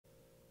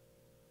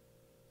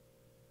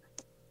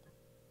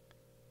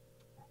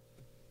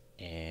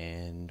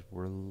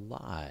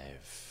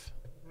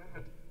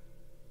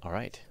All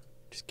right.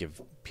 Just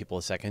give people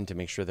a second to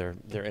make sure their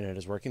internet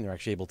is working. They're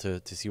actually able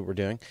to see what we're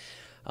doing.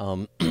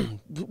 Um,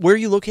 where are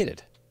you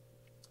located?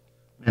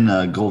 In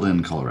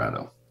Golden,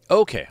 Colorado.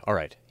 Okay. All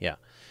right. Yeah.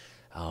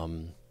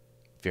 Um,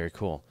 Very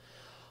cool.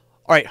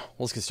 All right. Well,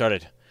 let's get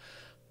started.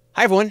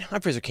 Hi, everyone.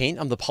 I'm Fraser Kane.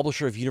 I'm the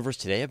publisher of Universe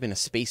Today. I've been a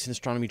space and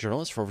astronomy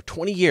journalist for over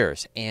 20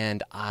 years.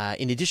 And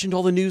in addition to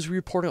all the news we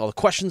report, all the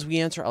questions we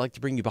answer, I like to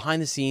bring you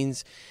behind the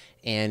scenes.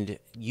 And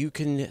you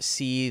can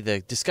see the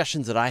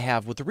discussions that I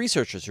have with the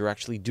researchers who are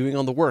actually doing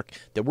on the work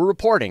that we're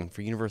reporting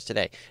for Universe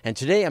Today. And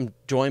today I'm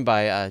joined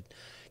by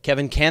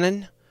Kevin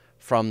Cannon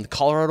from the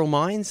Colorado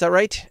Mines. Is that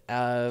right?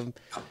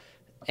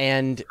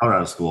 And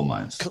Colorado School of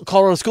Mines.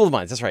 Colorado School of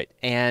Mines. That's right.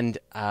 And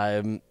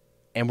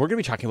we're going to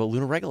be talking about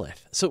Lunar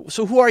Regolith.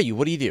 So who are you?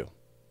 What do you do?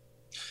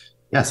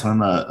 Yeah, so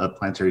I'm a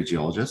planetary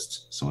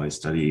geologist. So I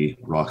study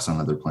rocks on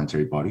other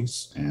planetary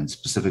bodies, and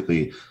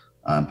specifically,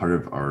 I'm part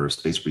of our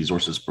space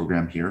resources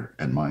program here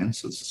at Mines.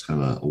 So this is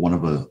kind of a one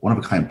of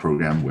a kind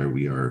program where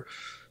we are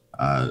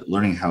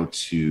learning how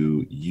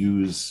to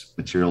use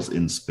materials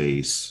in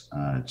space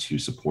to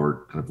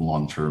support kind of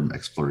long-term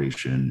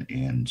exploration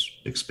and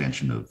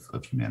expansion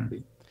of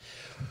humanity.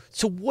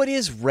 So what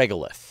is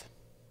regolith?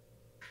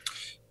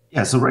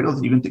 Yeah, so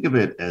regolith, you can think of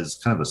it as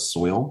kind of a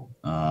soil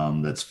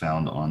that's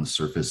found on the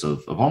surface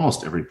of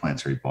almost every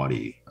planetary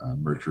body,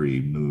 Mercury,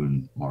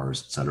 Moon,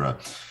 Mars, etc.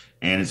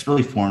 And it's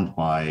really formed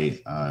by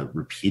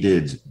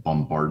repeated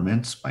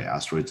bombardments by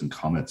asteroids and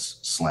comets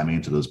slamming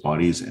into those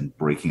bodies and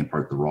breaking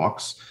apart the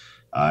rocks.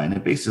 And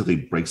it basically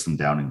breaks them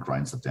down and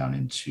grinds them down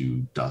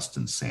into dust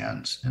and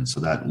sand. And so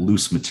that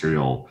loose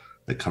material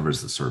that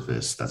covers the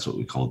surface, that's what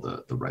we call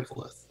the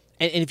regolith.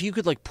 And if you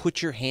could like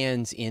put your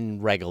hands in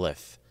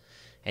regolith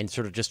and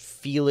sort of just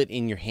feel it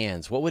in your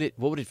hands, what would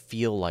it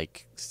feel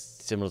like,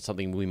 similar to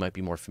something we might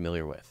be more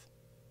familiar with?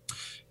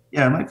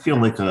 Yeah, it might feel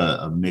like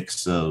a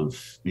mix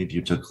of maybe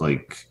you took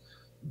like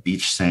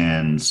beach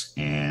sand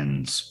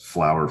and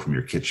flour from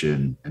your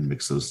kitchen and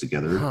mix those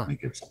together. Huh. I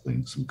get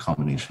something, some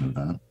combination of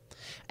that.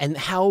 And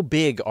how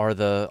big are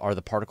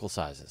the particle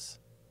sizes?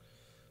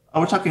 Oh,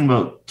 we're talking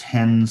about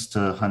tens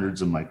to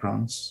hundreds of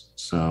microns.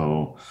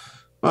 So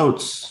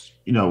about,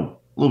 a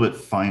little bit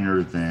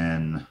finer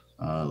than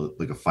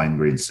like a fine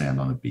grained sand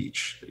on a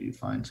beach that you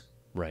find.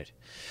 Right.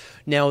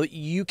 Now,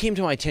 you came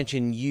to my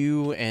attention,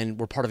 you and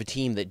were part of a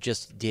team that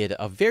just did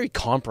a very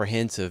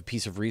comprehensive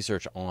piece of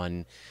research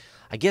on,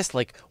 I guess,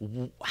 like,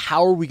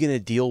 how are we going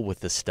to deal with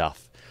this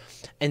stuff?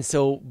 And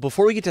so,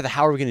 before we get to the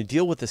how are we going to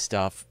deal with this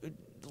stuff,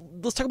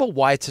 let's talk about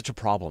why it's such a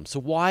problem. So,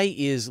 why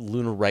is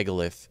lunar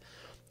regolith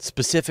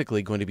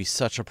specifically going to be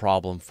such a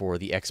problem for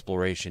the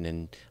exploration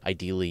and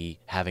ideally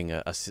having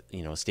a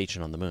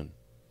station on the moon?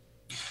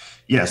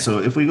 Yeah, so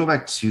if we go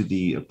back to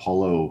the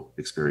Apollo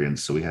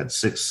experience, so we had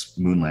 6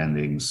 moon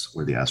landings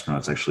where the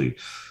astronauts actually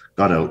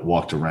got out,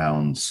 walked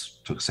around,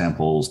 took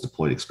samples,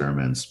 deployed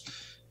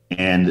experiments,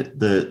 and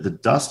the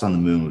dust on the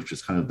moon, which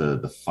is kind of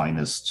the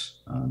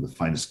finest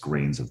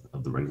grains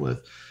of the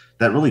regolith,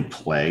 that really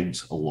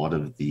plagued a lot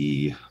of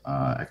the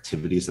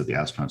activities that the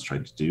astronauts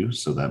tried to do.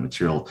 So that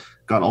material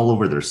got all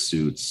over their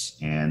suits,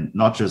 and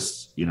not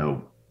just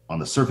on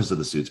the surface of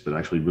the suits, but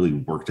actually really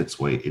worked its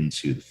way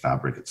into the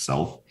fabric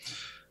itself.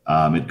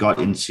 It got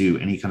into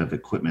any kind of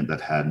equipment that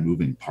had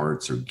moving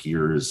parts or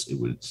gears. It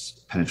would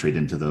penetrate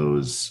into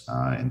those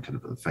and kind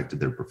of affected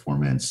their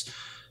performance.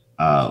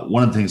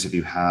 One of the things, if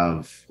you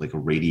have like a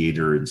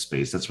radiator in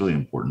space, that's really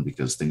important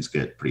because things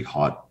get pretty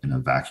hot in a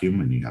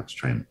vacuum and you have to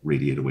try and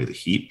radiate away the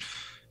heat.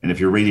 And if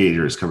your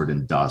radiator is covered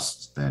in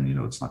dust, then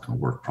it's not going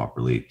to work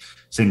properly.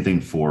 Same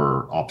thing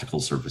for optical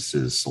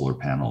surfaces, solar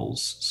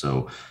panels.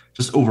 So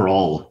just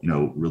overall,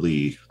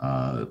 really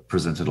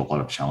presented a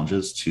lot of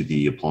challenges to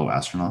the Apollo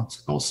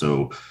astronauts.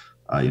 Also,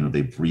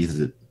 they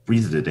breathed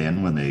it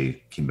in when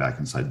they came back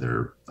inside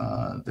their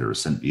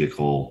ascent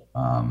vehicle.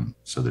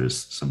 So there's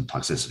some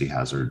toxicity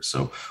hazards.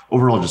 So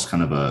overall, just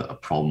kind of a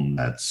problem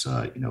that's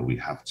we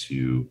have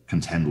to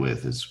contend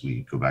with as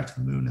we go back to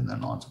the moon and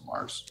then on to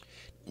Mars.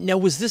 Now,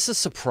 was this a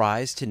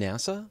surprise to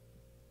NASA?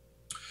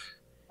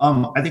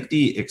 I think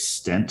the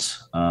extent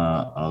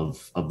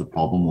of the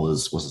problem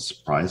was a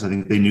surprise. I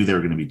think they knew they were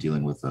going to be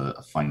dealing with a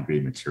fine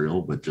grained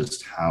material, but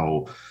just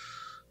how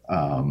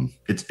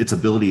its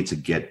ability to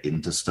get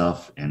into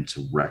stuff and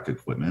to wreck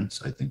equipment,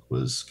 I think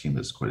came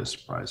as quite a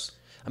surprise.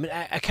 I mean,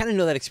 I kind of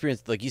know that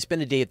experience. Like, you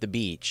spend a day at the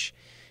beach,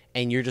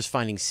 and you're just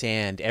finding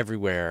sand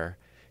everywhere.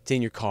 It's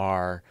in your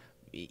car,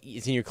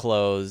 it's in your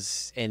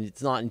clothes, and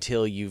it's not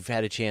until you've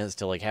had a chance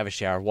to like have a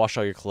shower, wash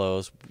all your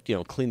clothes,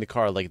 clean the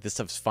car, like this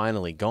stuff's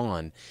finally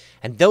gone.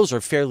 And those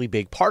are fairly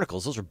big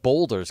particles. Those are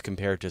boulders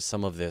compared to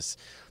some of this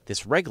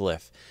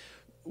regolith.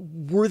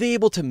 Were they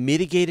able to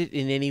mitigate it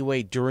in any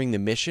way during the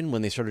mission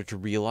when they started to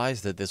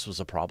realize that this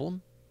was a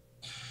problem?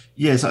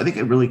 Yeah, so I think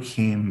it really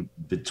came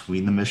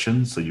between the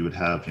missions. So you would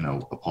have,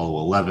 Apollo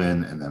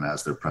 11, and then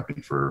as they're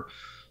prepping for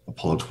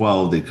Apollo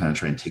 12, they kind of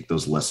try and take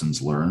those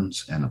lessons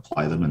learned and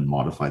apply them and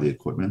modify the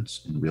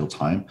equipment in real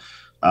time.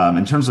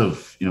 In terms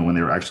of, when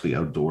they were actually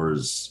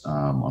outdoors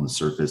on the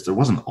surface, there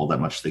wasn't all that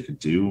much they could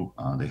do.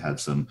 They had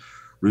some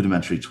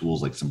rudimentary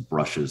tools like some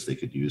brushes they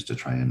could use to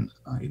try and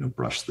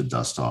brush the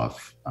dust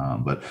off.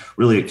 But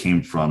really, it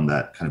came from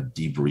that kind of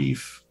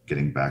debrief,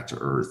 getting back to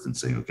Earth and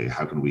saying, okay,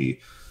 how can we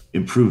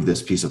improve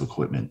this piece of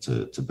equipment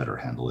to better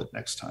handle it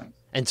next time?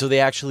 And so they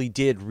actually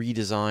did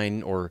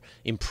redesign or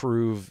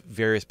improve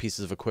various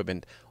pieces of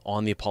equipment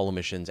on the Apollo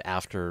missions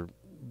after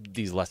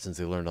these lessons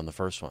they learned on the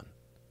first one.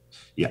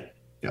 Yeah,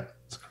 yeah,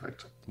 that's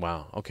correct.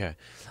 Wow. Okay.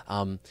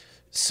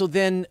 So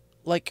then,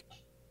 like,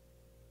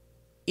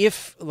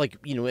 if like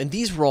and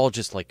these were all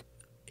just like,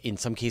 in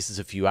some cases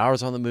a few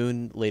hours on the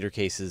moon, later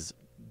cases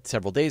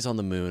several days on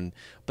the moon,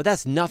 but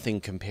that's nothing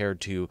compared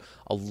to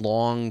a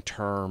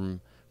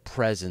long-term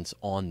presence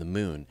on the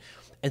moon.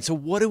 And so,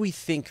 what do we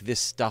think this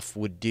stuff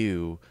would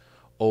do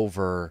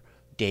over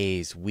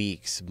days,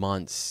 weeks,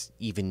 months,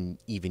 even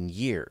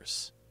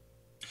years?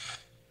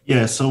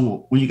 Yeah,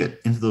 so when you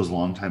get into those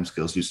long time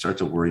scales, you start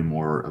to worry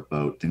more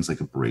about things like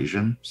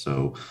abrasion.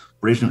 So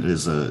abrasion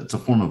is it's a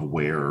form of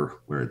wear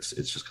where it's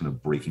just kind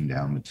of breaking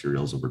down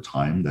materials over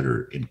time that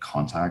are in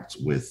contact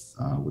with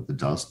the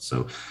dust.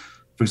 So,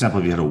 for example,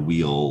 if you had a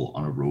wheel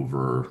on a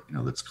rover,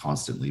 that's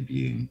constantly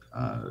being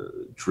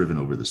driven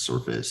over the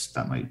surface,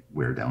 that might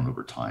wear down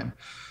over time.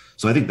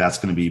 So I think that's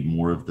going to be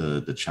more of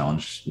the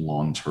challenge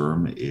long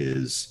term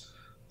is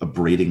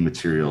abrading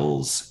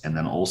materials. And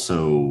then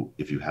also,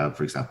 if you have,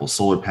 for example,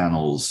 solar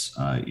panels,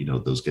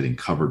 those getting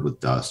covered with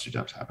dust, you'd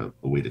have to have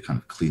a way to kind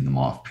of clean them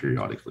off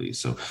periodically.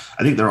 So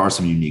I think there are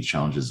some unique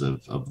challenges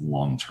of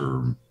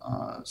long-term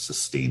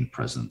sustained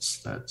presence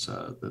that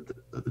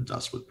the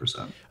dust would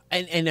present.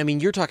 And I mean,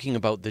 you're talking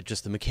about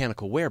just the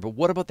mechanical wear, but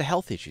what about the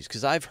health issues?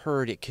 Because I've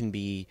heard it can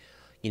be,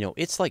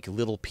 it's like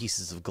little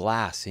pieces of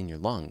glass in your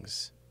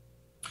lungs.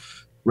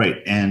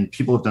 Right. And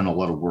people have done a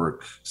lot of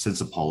work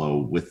since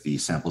Apollo with the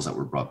samples that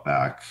were brought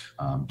back,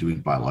 doing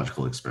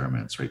biological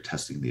experiments, right?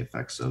 Testing the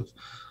effects of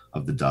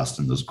the dust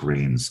and those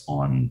grains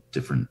on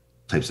different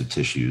types of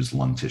tissues,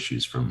 lung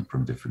tissues from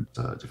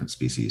different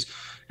species.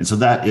 And so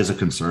that is a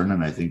concern.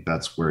 And I think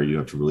that's where you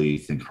have to really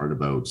think hard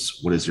about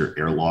what is your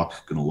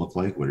airlock going to look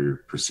like? What are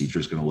your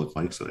procedures going to look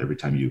like? So every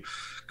time you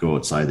go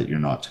outside that you're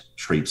not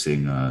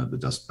traipsing the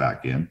dust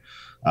back in.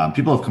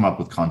 People have come up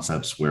with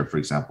concepts where, for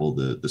example,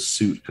 the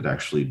suit could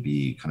actually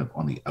be kind of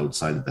on the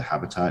outside of the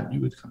habitat. You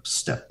would kind of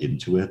step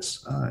into it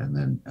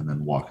and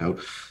then walk out.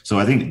 So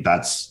I think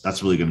that's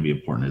really going to be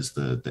important is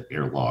the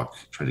airlock,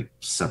 try to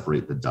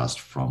separate the dust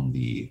from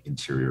the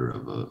interior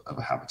of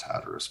a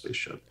habitat or a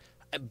spaceship.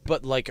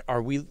 But like,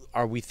 are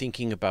we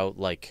thinking about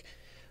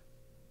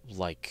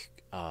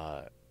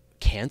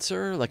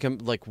cancer?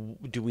 Like,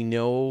 do we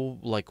know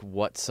like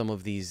what some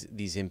of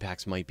these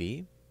impacts might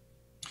be?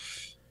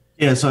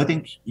 Yeah, so I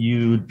think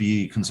you'd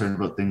be concerned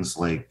about things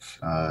like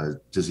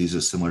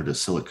diseases similar to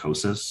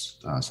silicosis.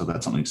 So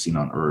that's something seen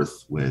on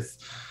Earth with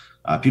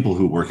people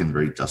who work in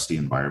very dusty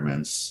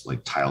environments,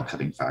 like tile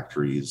cutting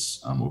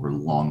factories, over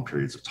long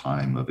periods of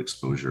time of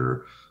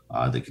exposure.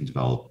 They can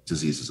develop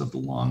diseases of the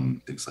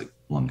lung, things like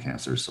lung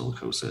cancer,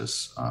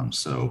 silicosis.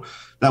 So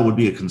that would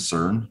be a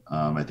concern.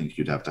 I think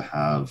you'd have to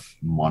have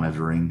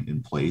monitoring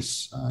in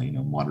place,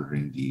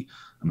 monitoring the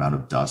amount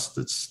of dust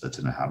that's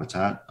in a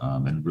habitat,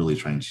 and really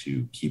trying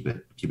to keep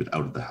it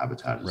out of the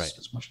habitat Right.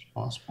 as much as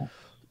possible.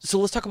 So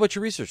let's talk about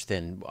your research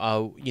then.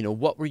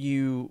 What were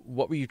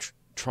you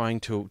trying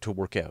to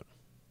work out?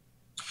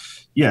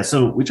 Yeah,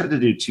 so we tried to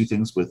do two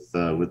things with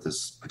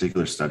this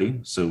particular study.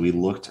 So we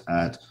looked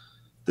at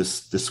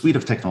this suite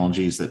of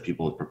technologies that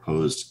people have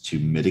proposed to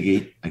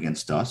mitigate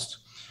against dust,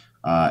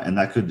 and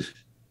that could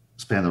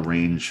span the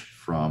range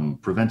from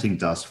preventing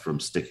dust from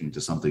sticking to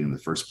something in the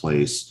first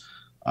place,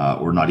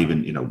 or not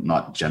even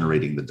not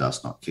generating the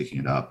dust, not kicking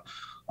it up,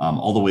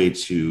 all the way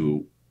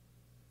to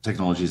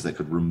technologies that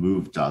could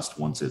remove dust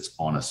once it's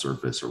on a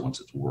surface or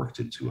once it's worked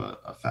into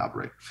a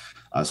fabric.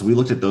 So we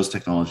looked at those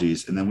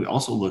technologies, and then we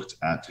also looked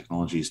at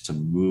technologies to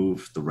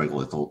move the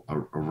regolith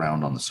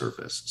around on the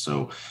surface.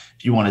 So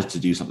if you wanted to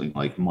do something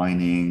like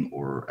mining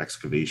or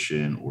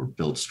excavation or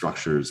build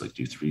structures, like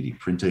do 3D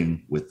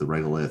printing with the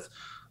regolith,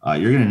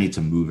 you're going to need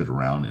to move it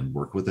around and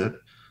work with it.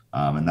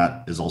 And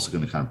that is also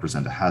going to kind of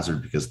present a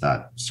hazard because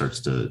that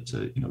starts to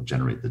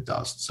generate the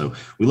dust. So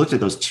we looked at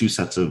those two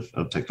sets of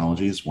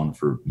technologies, one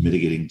for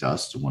mitigating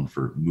dust and one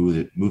for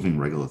moving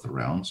regolith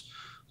around,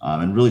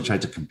 and really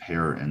tried to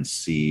compare and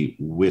see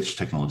which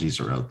technologies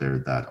are out there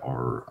that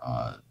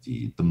are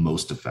the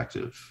most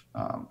effective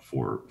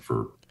for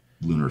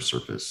lunar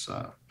surface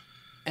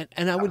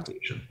And I would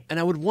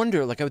adaptation.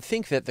 wonder, like, I would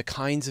think that the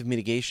kinds of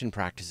mitigation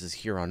practices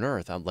here on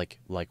Earth,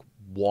 like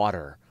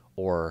water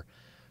or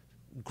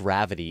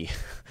gravity,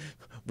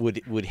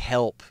 would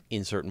help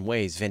in certain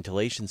ways,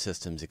 ventilation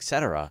systems,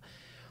 etc.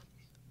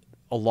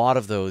 A lot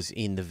of those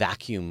in the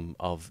vacuum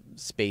of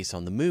space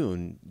on the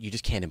moon, you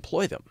just can't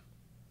employ them.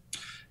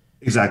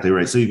 Exactly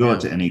right. So you go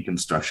out Yeah. to any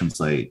construction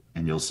site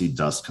and you'll see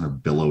dust kind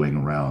of billowing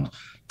around.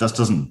 Dust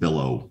doesn't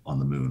billow on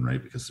the moon,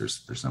 right? Because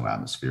there's no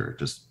atmosphere. It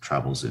just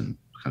travels in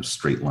kind of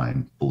straight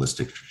line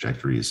ballistic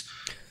trajectories.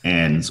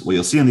 And what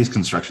you'll see on these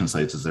construction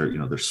sites is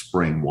they're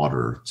spraying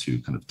water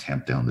to kind of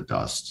tamp down the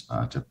dust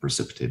to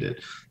precipitate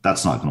it.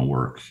 That's not going to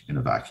work in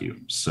a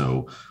vacuum.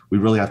 So we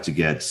really have to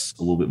get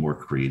a little bit more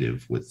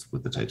creative with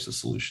the types of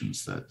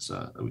solutions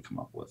that we come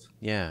up with.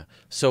 Yeah.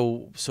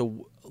 So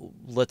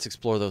let's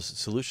explore those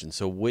solutions.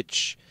 So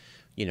which,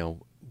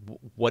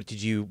 what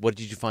did you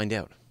find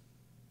out?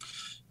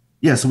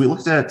 Yeah, so we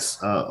looked at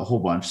a whole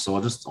bunch. So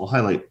I'll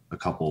highlight a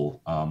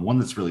couple. One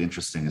that's really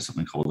interesting is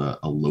something called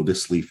a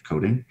lotus leaf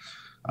coating.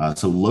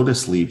 So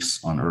lotus leaves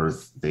on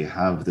Earth, they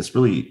have this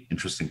really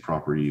interesting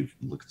property. You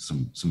can look at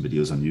some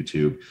videos on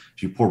YouTube.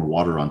 If you pour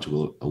water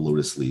onto a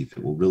lotus leaf,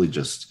 it will really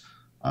just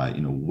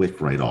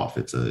wick right off.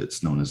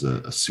 It's known as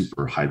a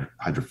super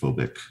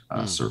hydrophobic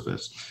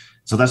surface.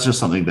 So that's just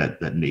something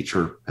that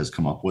nature has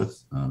come up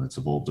with. That's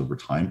evolved over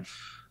time.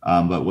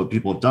 But what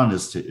people have done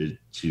is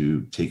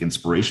to take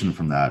inspiration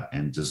from that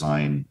and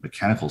design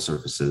mechanical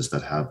surfaces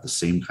that have the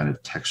same kind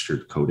of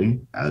textured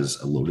coating as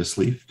a lotus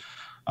leaf.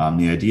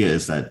 The idea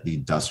is that the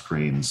dust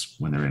grains,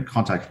 when they're in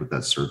contact with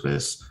that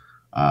surface,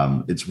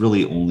 it's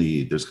really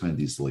only there's kind of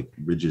these like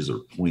ridges or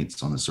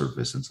points on the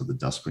surface, and so the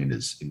dust grain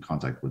is in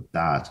contact with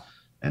that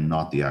and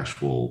not the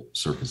actual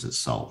surface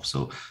itself.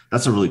 So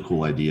that's a really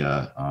cool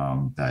idea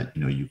that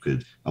you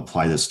could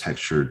apply this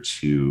texture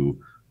to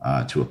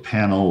a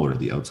panel or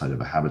the outside of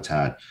a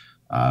habitat,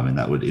 and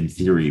that would, in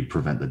theory,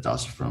 prevent the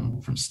dust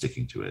from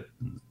sticking to it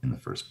in the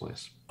first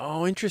place.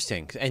 Oh,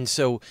 interesting. And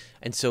so,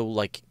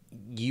 like,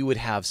 you would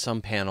have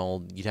some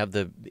panel,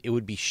 it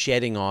would be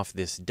shedding off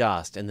this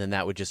dust, and then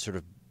that would just sort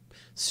of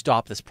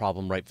stop this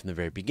problem right from the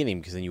very beginning,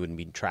 because then you wouldn't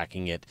be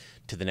tracking it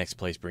to the next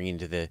place, bringing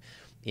it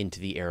into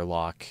the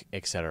airlock,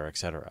 et cetera, et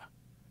cetera.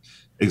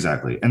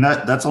 Exactly, and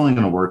that's only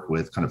going to work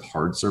with kind of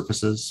hard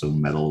surfaces, so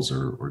metals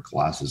or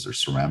glasses or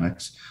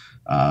ceramics.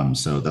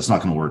 So that's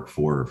not going to work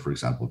for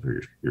example,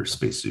 for your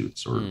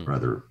spacesuits or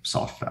other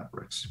soft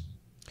fabrics.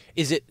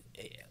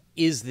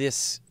 Is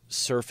this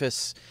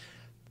surface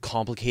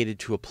complicated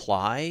to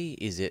apply?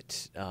 Is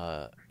it,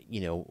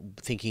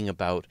 thinking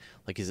about,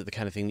 like, is it the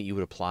kind of thing that you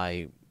would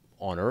apply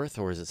on Earth,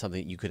 or is it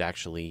something that you could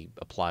actually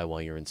apply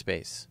while you're in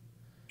space?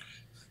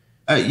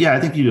 Yeah, I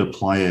think you'd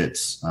apply it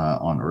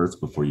on Earth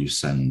before you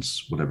send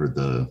whatever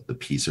the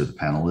piece or the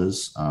panel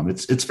is.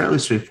 It's fairly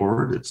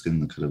straightforward. It's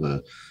in the kind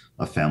of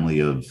a family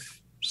of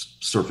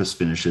surface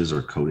finishes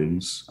or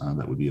coatings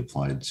that would be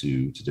applied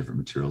to different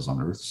materials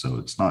on Earth. So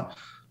it's not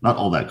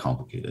all that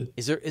complicated.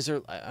 Is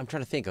there? I'm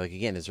trying to think. Like,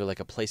 again, is there like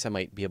a place I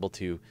might be able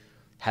to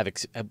have?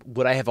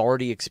 Would I have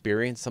already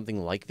experienced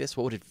something like this?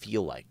 What would it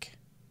feel like?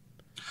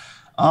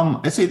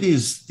 I'd say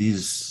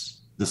this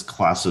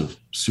class of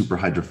super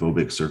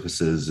hydrophobic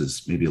surfaces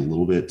is maybe a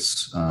little bit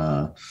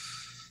on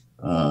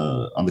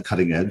the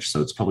cutting edge.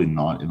 So it's probably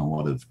not in a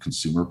lot of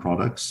consumer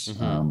products,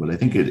 but I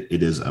think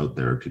it is out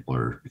there. People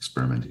are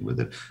experimenting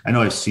with it. I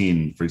know I've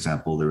seen, for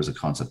example, there was a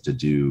concept to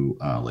do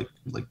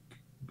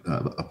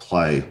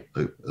apply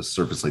a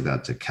surface like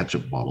that to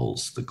ketchup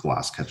bottles, the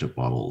glass ketchup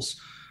bottles,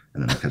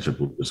 and then the ketchup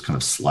will just kind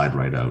of slide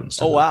right out Oh,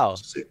 instead wow. of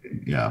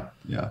sticking. Yeah,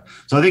 yeah.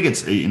 So I think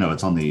it's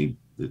on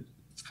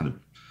it's kind of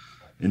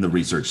in the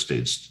research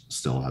stage,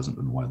 still hasn't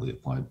been widely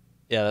applied.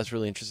 Yeah, that's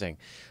really interesting.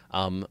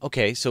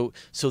 Okay,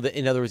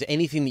 in other words,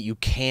 anything that you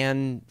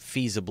can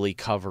feasibly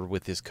cover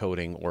with this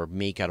coating or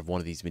make out of one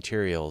of these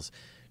materials,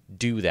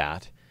 do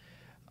that.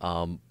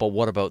 But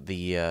what about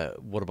the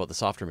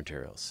softer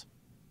materials?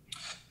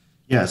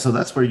 Yeah, so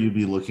that's where you'd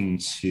be looking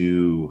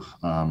to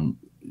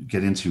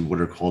get into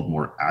what are called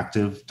more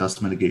active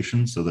dust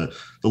mitigation. So the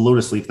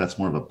lotus leaf, that's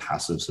more of a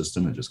passive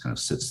system. It just kind of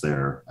sits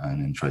there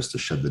and then tries to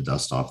shed the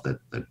dust off that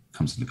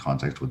comes into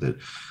contact with it.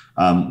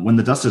 When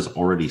the dust is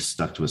already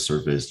stuck to a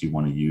surface, you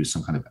want to use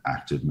some kind of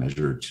active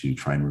measure to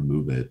try and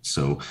remove it.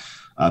 So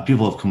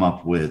people have come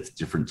up with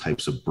different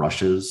types of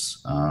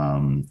brushes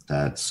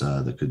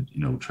that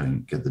could try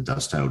and get the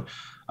dust out.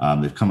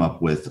 They've come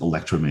up with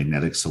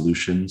electromagnetic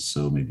solutions.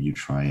 So maybe you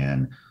try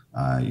and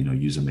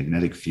use a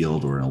magnetic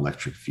field or an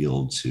electric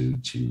field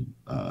to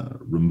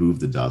remove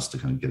the dust to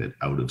kind of get it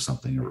out of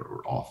something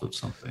or off of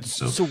something.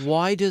 So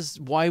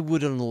why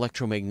would an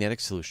electromagnetic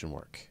solution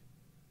work?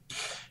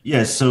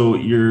 Yeah, so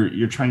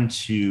you're trying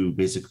to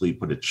basically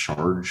put a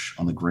charge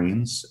on the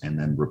grains and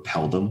then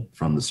repel them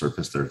from the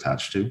surface they're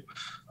attached to.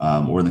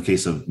 Or in the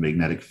case of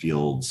magnetic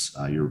fields,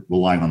 you're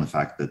relying on the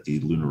fact that the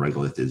lunar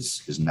regolith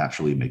is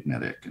naturally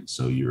magnetic, and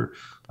so you're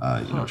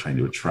trying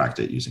to attract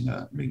it using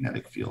a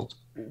magnetic field.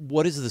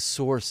 What is the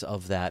source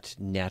of that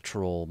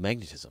natural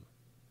magnetism?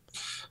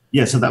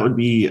 Yeah, so that would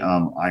be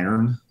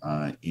iron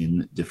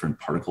in different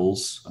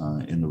particles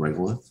in the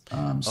regolith.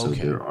 So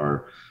Okay. there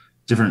are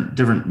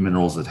different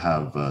minerals that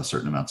have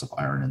certain amounts of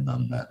iron in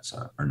them that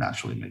are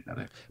naturally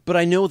magnetic. But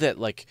I know that,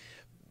 like,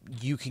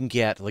 you can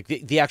get, like,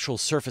 the actual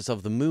surface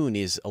of the moon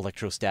is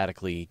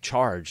electrostatically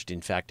charged.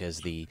 In fact,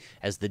 as the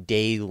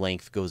day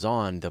length goes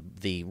on,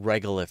 the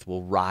regolith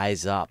will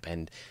rise up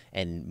and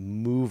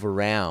move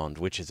around,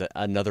 which is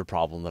another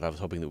problem that I was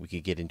hoping that we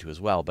could get into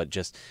as well. But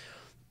just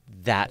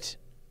that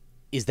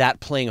is that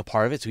playing a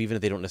part of it? So even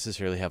if they don't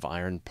necessarily have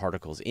iron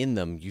particles in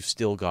them, you've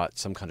still got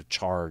some kind of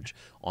charge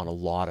on a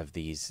lot of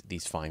these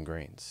fine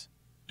grains.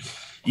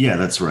 Yeah,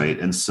 that's right.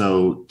 And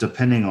so,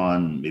 depending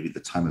on maybe the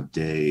time of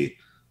day,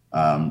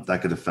 that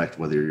could affect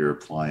whether you're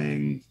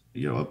applying,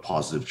 a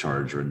positive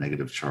charge or a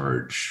negative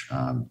charge.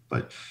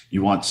 But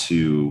you want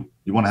to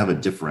have a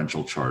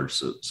differential charge,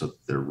 so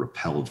they're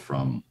repelled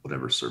from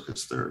whatever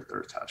surface they're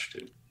attached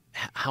to.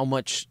 How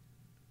much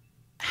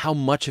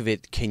of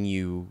it can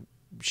you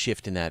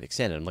shift in that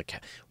extent? And like,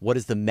 what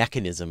is the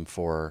mechanism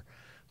for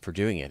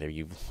doing it? Are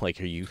you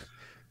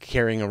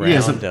carrying Yeah,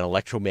 around so an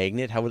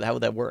electromagnet? How would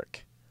that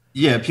work?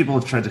 yeah, people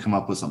have tried to come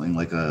up with something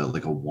like a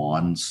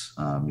wand,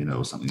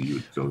 something you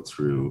would go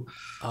through,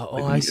 Oh,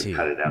 like when I you get see.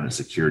 patted down in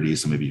security.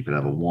 So maybe you could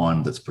have a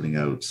wand that's putting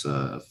out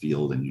a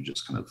field, and you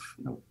just kind of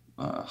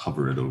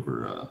hover it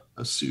over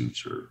a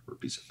suit or a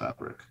piece of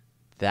fabric.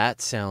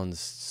 That sounds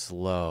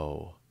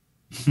slow.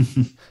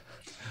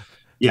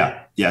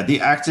 Yeah, yeah.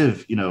 The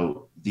active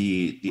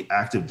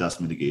dust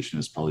mitigation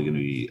is probably going to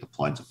be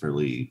applied to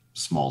fairly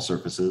small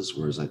surfaces,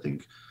 whereas I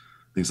think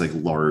things like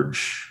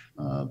large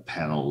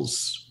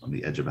panels on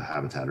the edge of a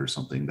habitat or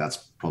something, that's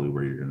probably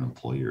where you're going to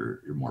employ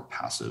your more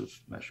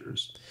passive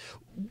measures.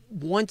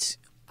 Once,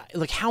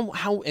 like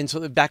and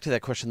so back to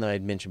that question that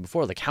I'd mentioned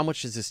before, like how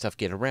much does this stuff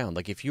get around?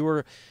 Like if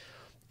you're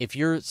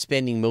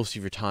spending most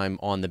of your time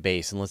on the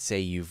base, and let's say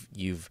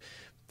you've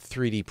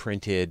 3D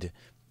printed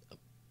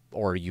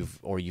or you've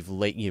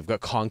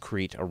got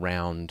concrete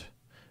around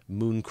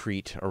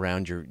mooncrete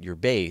around your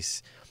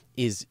base,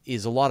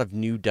 is a lot of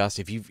new dust,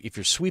 if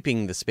you're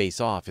sweeping the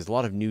space off, is a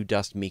lot of new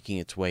dust making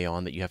its way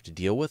on that you have to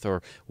deal with?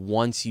 Or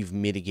once you've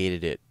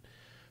mitigated it,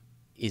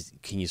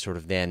 can you sort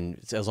of then,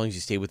 as long as you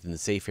stay within the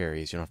safe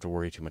areas, you don't have to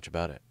worry too much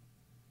about it?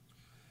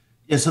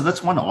 Yeah, so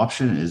that's one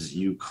option is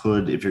you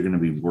could, if you're going to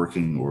be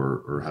working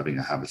or having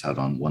a habitat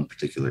on one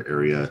particular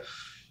area,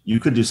 you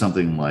could do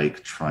something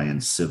like try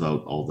and sieve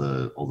out all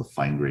the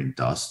fine grained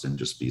dust and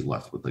just be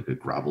left with like a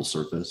gravel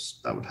surface.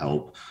 That would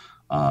help.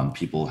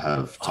 People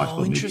have talked Oh,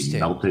 about maybe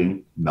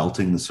interesting.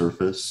 melting the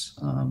surface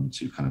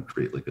to kind of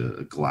create like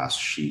a glass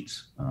sheet.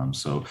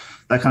 So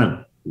that kind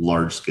of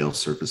large scale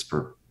surface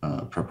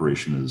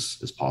preparation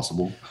is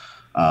possible.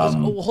 Oh,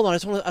 Um, hold on. I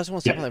just want to stop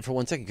on yeah, that for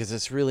 1 second because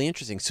it's really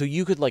interesting. So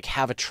you could like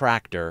have a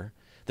tractor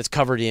that's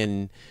covered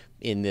in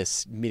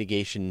this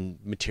mitigation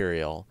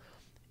material,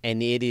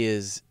 and it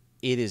is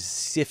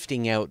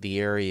sifting out the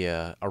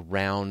area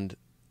around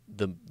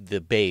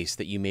the base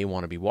that you may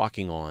want to be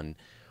walking on,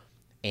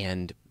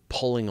 and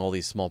pulling all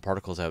these small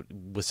particles out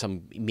with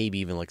some, maybe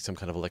even like some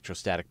kind of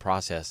electrostatic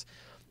process,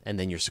 and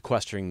then you're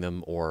sequestering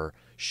them or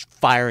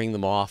firing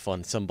them off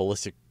on some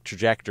ballistic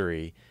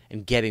trajectory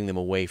and getting them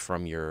away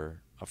from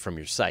your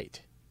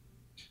site.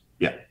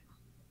 yeah,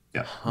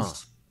 yeah. Huh.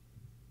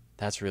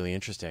 That's really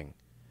interesting.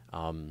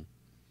 Um,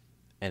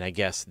 and I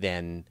guess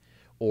then,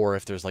 or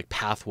if there's like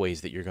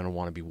pathways that you're going to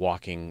want to be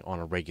walking on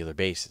a regular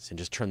basis, and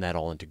just turn that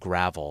all into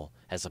gravel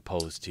as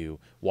opposed to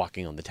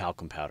walking on the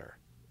talcum powder.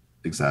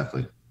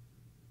 Exactly.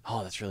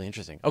 Oh, that's really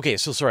interesting. Okay,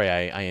 so sorry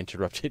I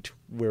interrupted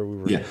where we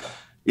were. Yeah.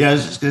 Yeah, I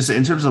was just gonna say,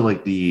 in terms of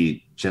like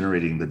the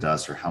generating the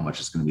dust or how much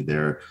is going to be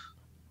there,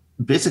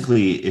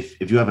 basically,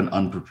 if you have an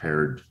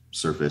unprepared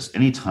surface,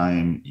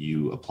 anytime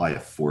you apply a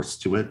force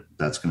to it,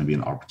 that's going to be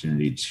an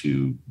opportunity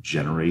to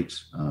generate,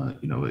 a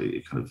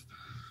kind of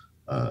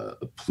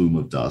a plume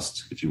of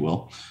dust, if you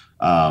will.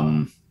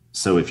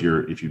 So if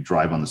you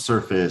drive on the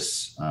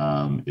surface,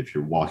 if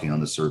you're walking on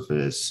the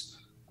surface,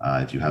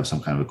 if you have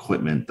some kind of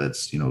equipment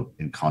that's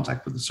in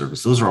contact with the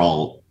surface, those are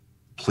all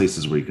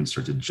places where you can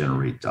start to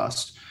generate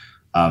dust.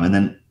 And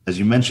then, as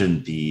you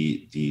mentioned,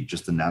 the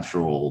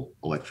natural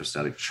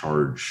electrostatic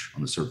charge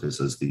on the surface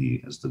as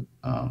the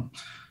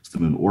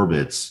moon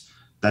orbits,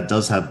 that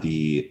does have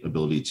the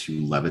ability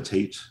to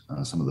levitate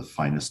some of the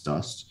finest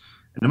dust,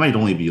 and it might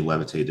only be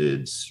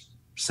levitated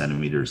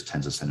centimeters,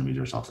 tens of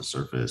centimeters off the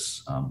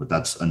surface. But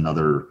that's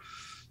another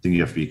thing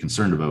you have to be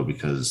concerned about,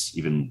 because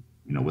even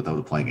without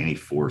applying any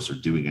force or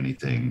doing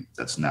anything,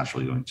 that's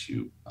naturally going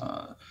to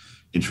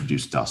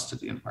introduce dust to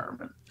the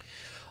environment.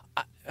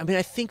 I mean,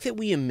 I think that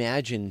we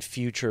imagine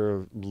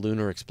future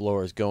lunar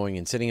explorers going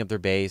and setting up their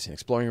base and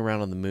exploring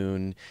around on the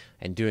moon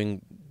and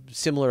doing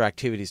similar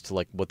activities to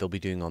like what they'll be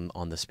doing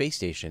on the space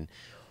station.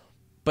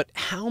 But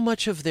how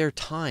much of their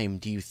time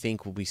do you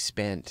think will be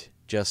spent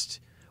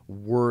just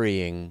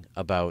worrying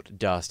about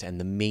dust and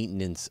the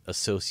maintenance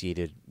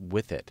associated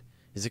with it?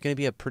 Is it going to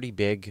be a pretty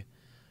big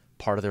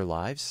part of their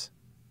lives?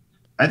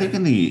 I think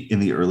in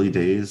the early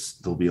days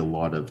there'll be a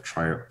lot of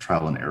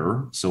trial and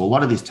error. So a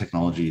lot of these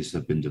technologies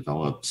have been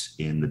developed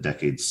in the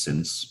decades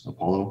since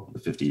Apollo, the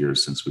 50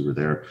 years since we were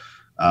there,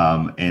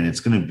 and it's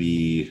going to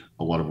be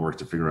a lot of work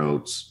to figure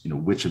out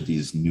which of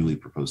these newly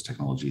proposed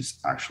technologies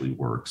actually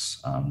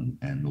works, and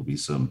there'll be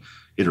some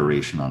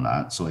iteration on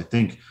that. So I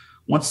think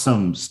once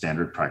some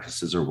standard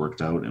practices are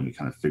worked out and we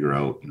kind of figure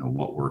out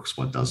what works,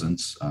 what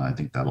doesn't, I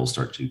think that'll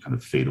start to kind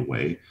of fade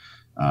away.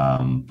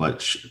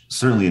 But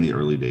certainly in the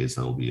early days,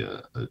 that'll be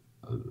a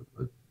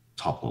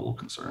top level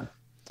concern.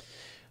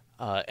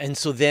 And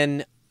so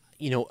then,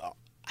 you know,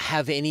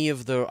 have any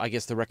of the, I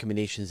guess, the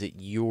recommendations that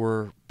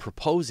you're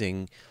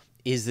proposing,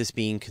 is this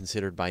being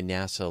considered by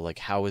NASA? Like,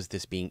 how is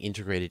this being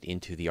integrated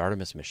into the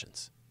Artemis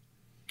missions?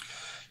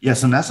 Yeah,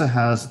 so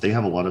they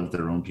have a lot of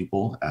their own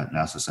people at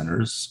NASA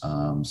centers,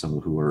 some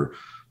of who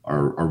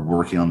are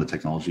working on the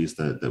technologies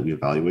that we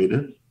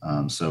evaluated.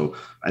 So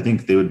I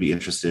think they would be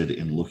interested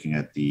in looking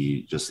at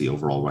the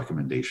overall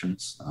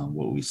recommendations.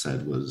 What we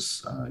said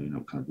was,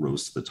 kind of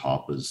rose to the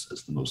top as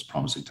the most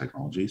promising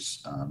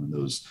technologies, and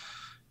those,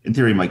 in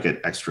theory, might get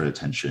extra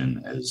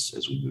attention as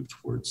we move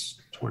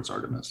towards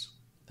Artemis.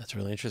 That's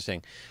really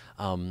interesting.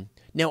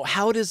 Now,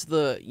 how does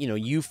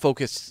you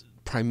focus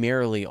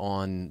primarily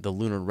on the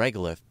lunar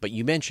regolith, but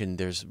you mentioned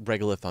there's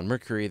regolith on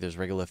Mercury, there's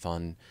regolith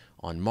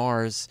on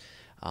Mars.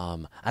 I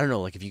don't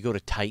know, like if you go to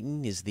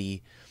Titan, is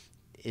the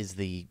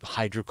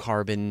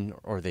hydrocarbon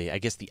or the, I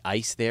guess, the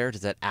ice there,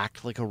 does that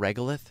act like a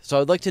regolith?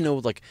 So I'd like to know,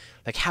 like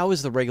how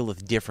is the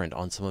regolith different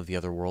on some of the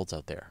other worlds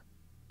out there?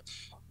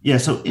 Yeah,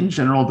 so in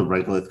general, the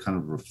regolith kind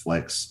of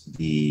reflects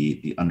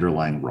the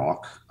underlying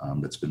rock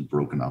that's been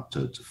broken up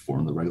to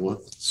form the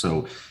regolith.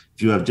 So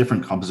if you have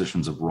different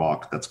compositions of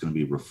rock, that's going to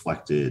be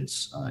reflected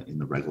in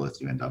the regolith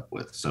you end up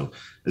with. So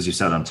as you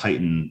said on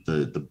Titan,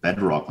 the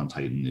bedrock on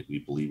Titan, we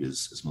believe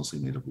is mostly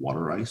made of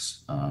water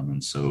ice,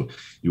 and so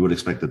you would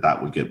expect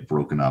that would get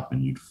broken up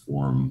and you'd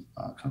form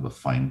kind of a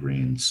fine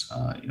grains,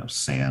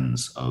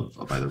 sands of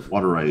either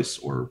water ice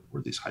or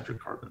these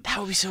hydrocarbons. That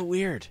would be so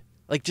weird.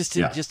 Like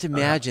Yeah. just Oh, yeah.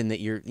 imagine that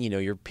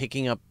you're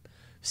picking up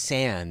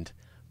sand,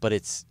 but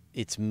it's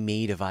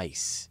made of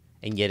ice,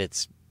 and yet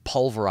it's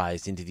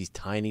pulverized into these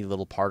tiny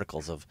little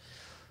particles of,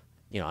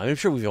 I'm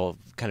sure we've all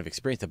kind of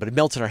experienced that, but it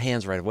melts in our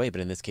hands right away.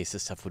 But in this case,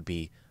 this stuff would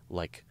be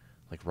like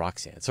rock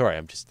sand. Sorry,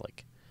 I'm just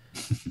like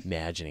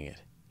imagining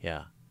it.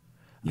 Yeah.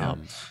 Yeah.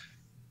 Um,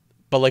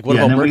 but like, what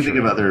Yeah, and about then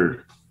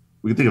Mercury?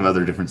 we can think of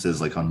other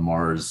differences like on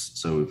Mars.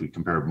 So if we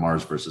compare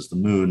Mars versus the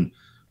moon,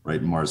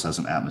 right? Mars has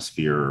an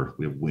atmosphere.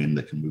 We have wind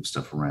that can move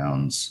stuff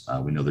around.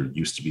 We know there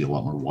used to be a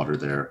lot more water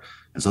there,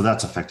 and so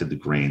that's affected the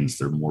grains.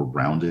 They're more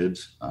rounded.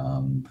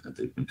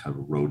 They've been kind of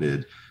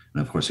eroded,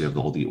 and of course you have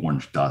all the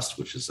orange dust,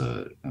 which is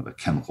kind of a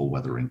chemical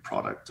weathering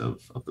product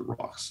of the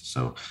rocks.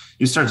 So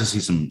you start to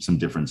see some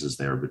differences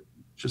there, but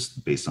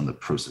just based on the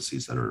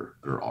processes that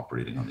are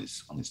operating on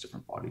these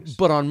different bodies.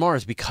 But on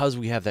Mars, because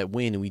we have that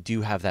wind and we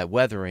do have that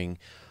weathering,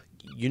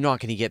 you're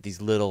not going to get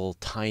these little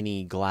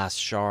tiny glass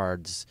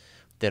shards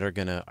that are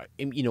going to,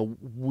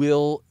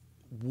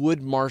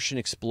 would Martian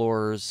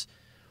explorers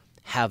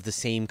have the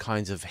same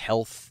kinds of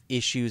health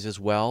issues as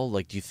well?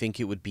 Like, do you think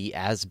it would be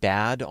as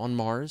bad on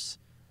Mars?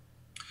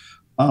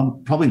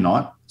 Probably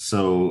not.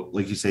 So,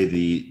 like you say,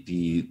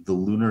 the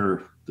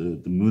lunar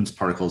the moon's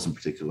particles in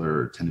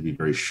particular tend to be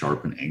very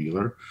sharp and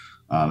angular,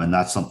 and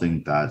that's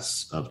something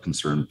that's of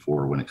concern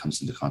for when it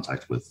comes into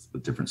contact with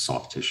different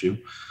soft tissue.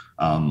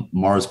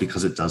 Mars,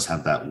 because it does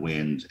have that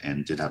wind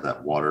and did have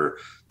that water,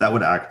 that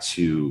would act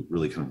to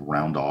really kind of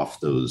round off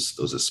those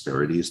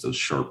asperities, those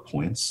sharp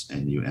points,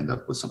 and you end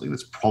up with something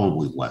that's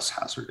probably less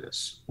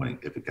hazardous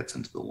if it gets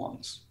into the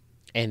lungs.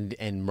 And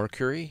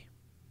Mercury?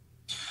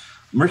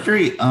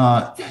 Mercury,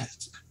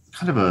 it's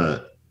kind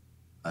of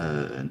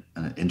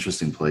an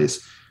interesting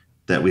place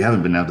that we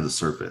haven't been down to the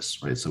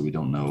surface, right? So we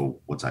don't know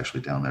what's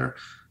actually down there.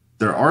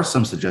 There are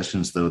some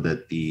suggestions, though,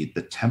 that the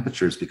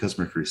temperatures, because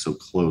Mercury is so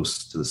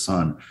close to the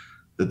sun,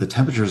 that the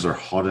temperatures are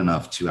hot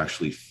enough to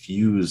actually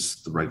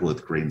fuse the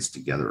regolith grains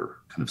together,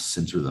 kind of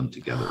sinter them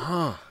together.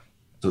 Huh.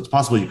 So it's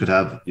possible you could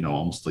have,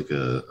 almost like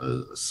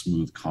a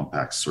smooth,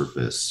 compact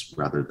surface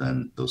rather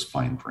than those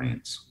fine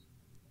grains.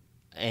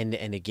 And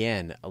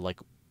again, like,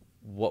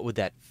 what would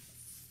that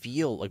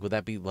feel like? Would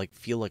that be like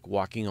feel like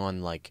walking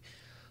on like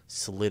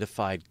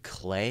solidified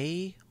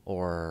clay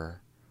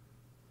or?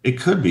 It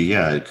could be,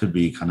 yeah. It could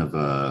be kind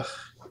of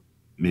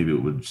maybe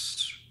it would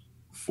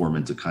form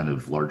into kind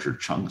of larger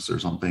chunks or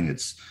something.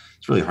 It's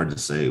really hard to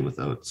say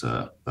without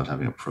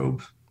having a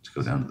probe to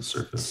go down to the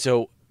surface.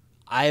 So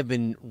I have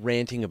been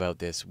ranting about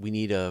this. We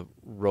need a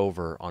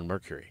rover on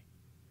Mercury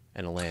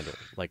and a lander.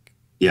 Like,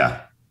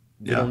 Yeah,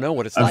 we don't yeah. know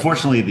what it's like.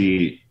 Unfortunately,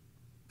 the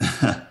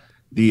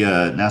the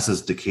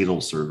NASA's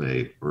decadal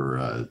survey,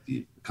 or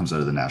comes out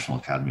of the national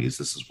academies.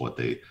 This is what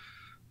they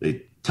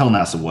tell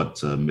NASA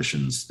what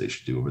missions they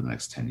should do over the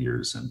next 10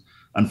 years. And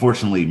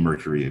unfortunately, a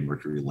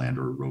Mercury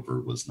lander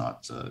rover was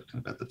not kind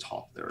of at the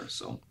top there.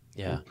 So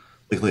Yeah. we'll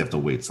likely have to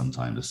wait some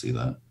time to see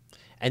that.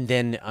 And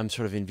then I'm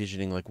sort of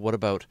envisioning, like, what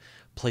about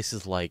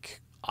places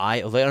like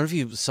I don't know if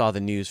you saw the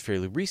news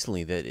fairly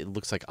recently that it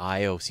looks like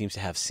Io seems to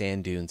have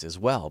sand dunes as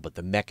well, but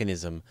the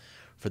mechanism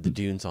for the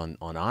dunes on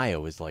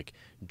Io is like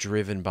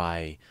driven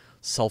by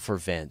sulfur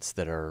vents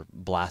that are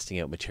blasting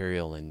out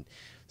material, and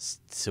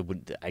so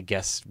would, I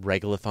guess,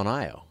 regolith on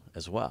Io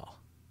as well.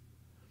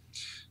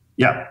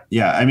 Yeah,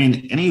 yeah. I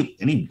mean,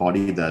 any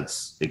body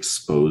that's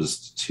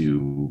exposed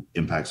to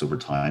impacts over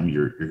time,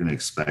 you're going to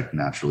expect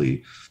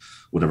naturally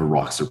whatever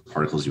rocks or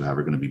particles you have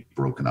are going to be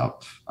broken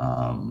up,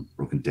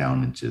 broken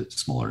down into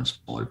smaller and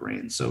smaller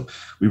grains. So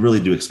we really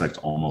do expect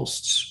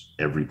almost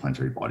every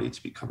planetary body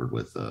to be covered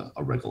with a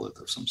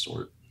regolith of some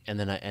sort. And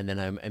then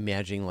I'm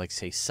imagining, like,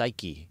 say,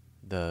 Psyche,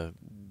 the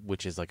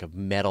which is like a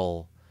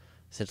metal,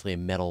 essentially a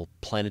metal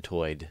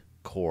planetoid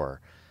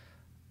core.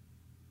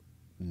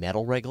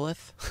 Metal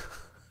regolith.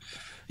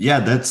 Yeah,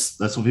 that's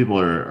what people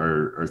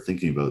are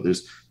thinking about.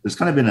 There's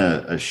kind of been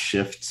a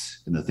shift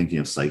in the thinking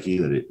of Psyche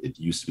that it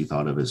used to be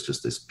thought of as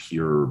just this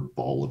pure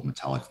ball of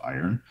metallic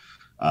iron.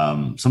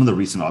 Some of the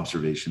recent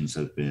observations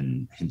have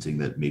been hinting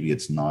that maybe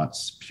it's not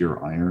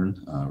pure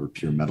iron or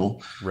pure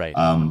metal. Right.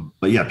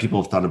 But yeah,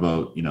 people have thought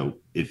about,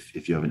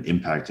 if you have an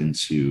impact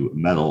into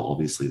metal,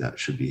 obviously that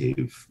should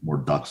behave more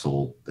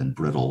ductile than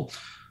brittle.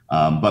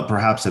 But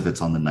perhaps if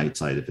it's on the night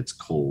side, if it's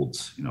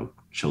cold,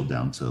 chilled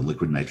down to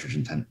liquid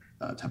nitrogen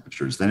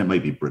temperatures, then it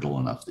might be brittle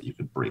enough that you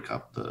could break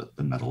up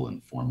the metal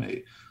and form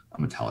a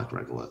metallic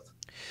regolith.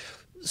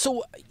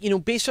 So,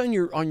 based on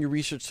your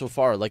research so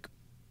far, like,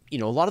 a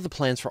lot of the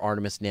plans for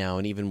Artemis now,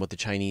 and even what the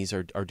Chinese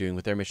are doing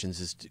with their missions,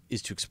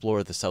 is to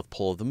explore the south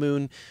pole of the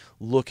moon,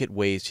 look at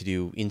ways to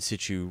do in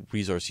situ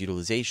resource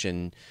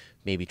utilization,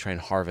 maybe try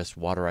and harvest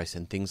water ice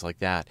and things like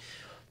that.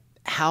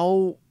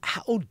 How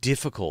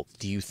difficult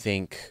do you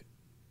think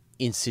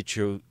in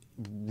situ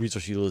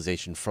resource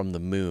utilization from the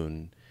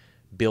moon,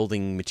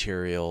 building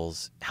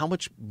materials, how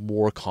much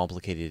more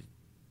complicated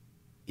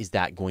is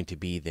that going to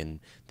be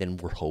than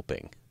we're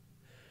hoping?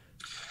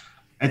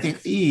 I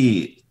think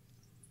the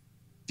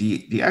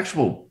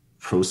actual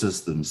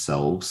process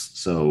themselves.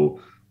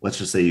 So let's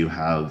just say you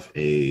have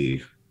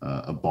a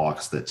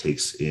box that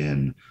takes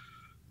in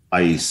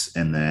ice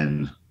and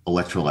then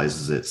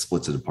electrolyzes it,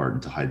 splits it apart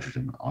into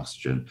hydrogen and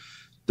oxygen.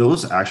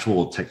 Those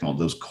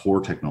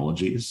core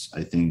technologies,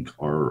 I think,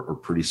 are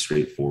pretty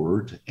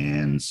straightforward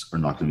and are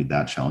not going to be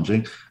that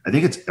challenging. I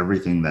think it's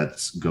everything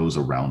that goes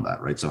around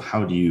that, right? So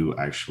how do you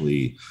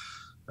actually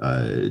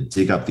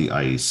dig up the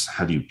ice?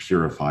 How do you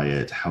purify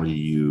it? How do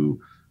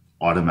you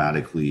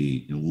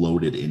automatically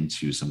load it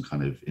into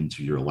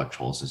your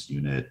electrolysis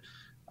unit?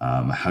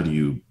 How do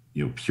you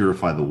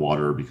purify the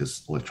water,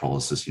 because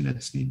electrolysis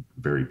units need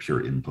very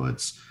pure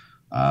inputs?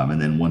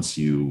 And then once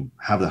you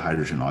have the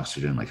hydrogen,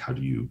 oxygen, like, how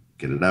do you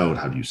get it out?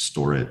 How do you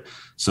store it?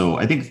 So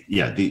I think,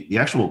 yeah, the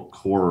actual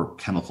core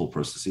chemical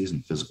processes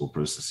and physical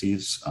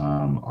processes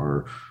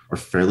are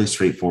fairly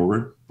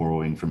straightforward,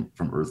 borrowing from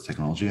Earth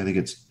technology. I think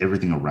it's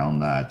everything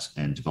around that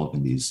and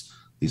developing these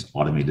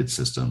automated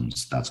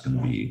systems that's going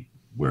to be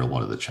where a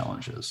lot of the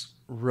challenge is.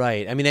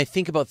 Right. I mean, I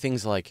think about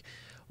things like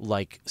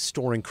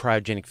storing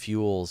cryogenic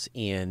fuels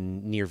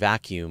in near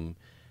vacuum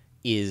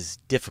is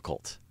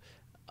difficult.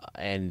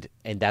 And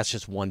that's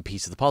just one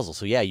piece of the puzzle.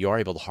 So yeah, you are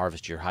able to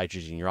harvest your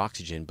hydrogen, your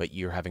oxygen, but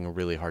you're having a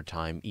really hard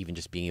time even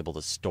just being able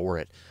to store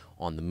it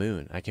on the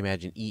moon. I can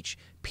imagine each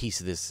piece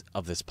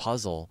of this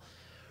puzzle,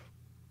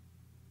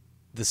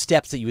 the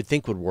steps that you would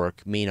think would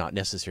work may not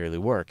necessarily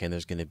work, and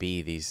there's going to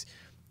be these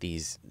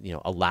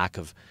a lack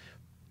of.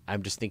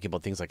 I'm just thinking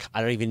about things like,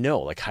 I don't even know,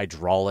 like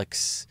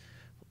hydraulics.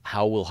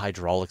 How will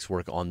hydraulics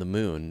work on the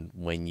moon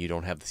when you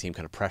don't have the same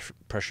kind of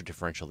pressure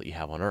differential that you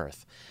have on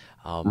Earth?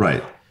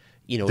 Right.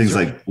 Things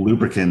There, like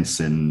lubricants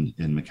in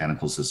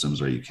mechanical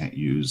systems, right? You can't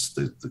use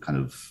the kind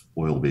of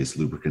oil-based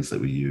lubricants that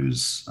we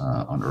use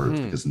on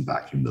Earth, because in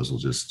vacuum those will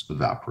just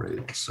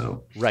evaporate.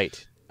 So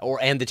right.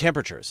 And the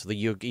temperatures. So that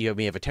you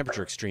may have a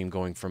temperature extreme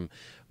going from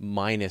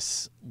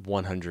minus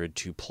 100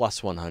 to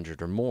plus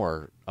 100 or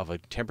more of a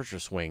temperature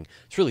swing.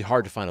 It's really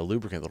hard to find a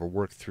lubricant that will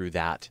work through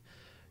that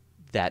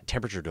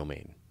temperature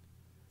domain.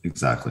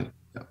 exactly.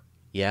 Yeah.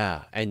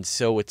 Yeah, and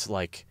so it's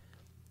like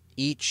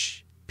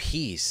each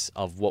piece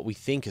of what we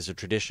think is a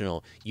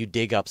traditional, you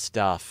dig up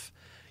stuff,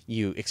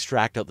 you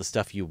extract out the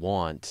stuff you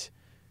want,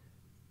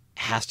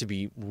 has to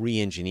be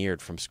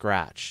re-engineered from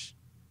scratch,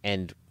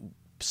 and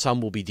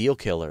some will be deal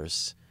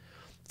killers.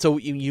 So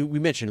we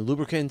mentioned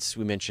lubricants,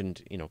 we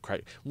mentioned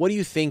what do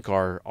you think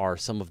are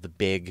some of the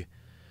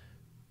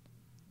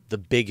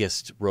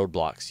biggest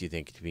roadblocks you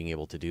think to being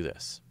able to do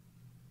this?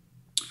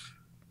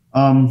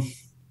 Um,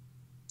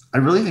 I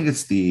really think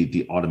it's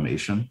the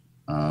automation.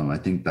 I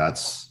think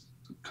that's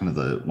kind of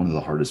the one of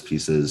the hardest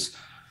pieces.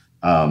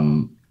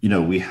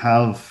 We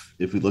have,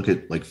 if we look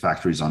at like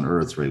factories on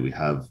Earth, right, we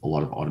have a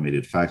lot of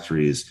automated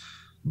factories,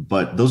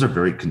 but those are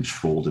very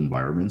controlled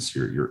environments.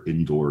 You're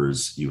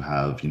indoors. You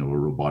have a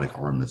robotic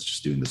arm that's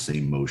just doing the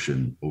same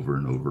motion over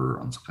and over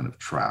on some kind of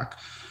track.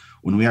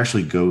 When we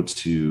actually go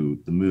to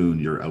the moon,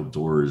 you're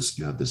outdoors.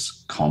 You have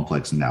this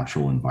complex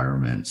natural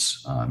environment.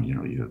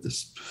 You have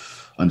this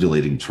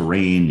undulating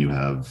terrain. You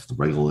have the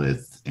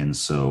regolith, and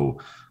so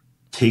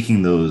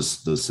taking those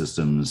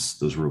systems,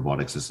 those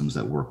robotic systems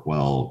that work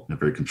well in a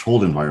very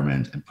controlled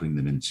environment, and putting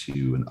them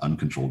into an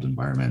uncontrolled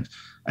environment,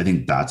 I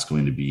think that's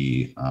going to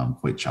be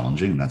quite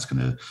challenging. That's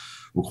going to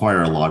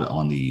require a lot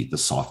on the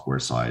software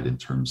side in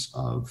terms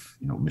of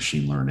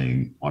machine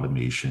learning,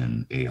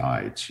 automation,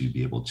 AI, to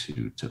be able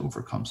to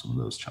overcome some of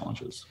those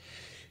challenges.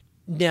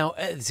 Now,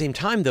 at the same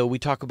time, though, we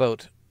talk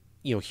about,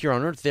 here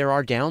on Earth, there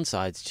are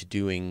downsides to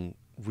doing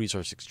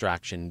resource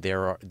extraction.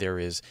 There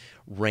is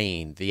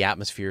rain. The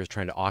atmosphere is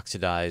trying to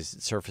oxidize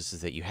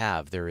surfaces that you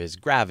have. There is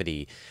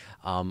gravity.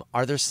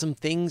 Are there some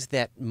things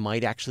that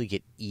might actually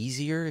get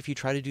easier if you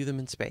try to do them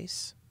in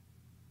space?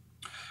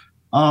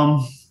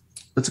 Um,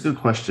 that's a good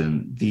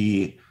question.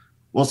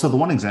 So the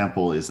one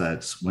example is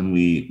that when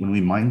we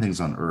mine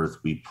things on Earth,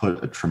 we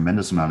put a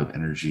tremendous amount of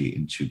energy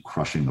into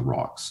crushing the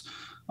rocks.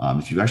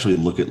 If you actually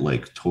look at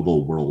like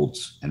total world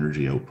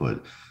energy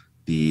output,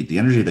 the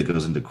energy that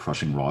goes into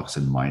crushing rocks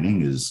and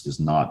mining is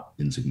not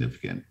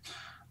insignificant.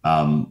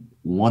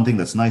 One thing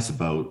that's nice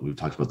about, we've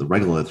talked about the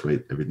regolith,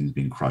 right? Everything's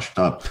being crushed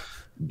up.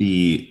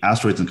 The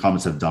asteroids and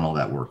comets have done all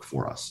that work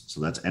for us. So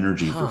that's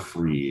energy for Huh.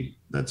 free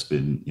that's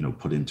been,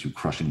 put into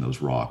crushing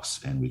those rocks,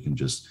 and we can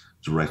just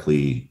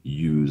directly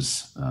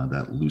use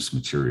that loose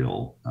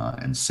material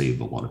and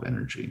save a lot of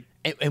energy.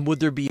 And would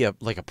there be a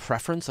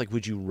preference? Like,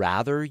 would you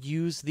rather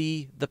use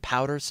the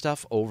powder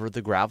stuff over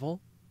the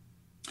gravel?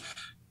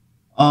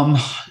 Um,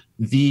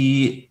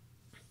 the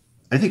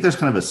I think there's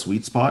kind of a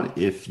sweet spot.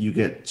 If you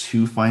get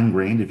too fine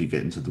grained, if you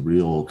get into the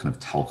real kind of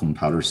talcum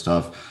powder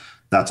stuff,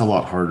 that's a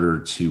lot harder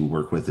to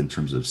work with in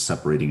terms of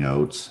separating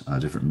out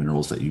different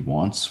minerals that you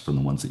want from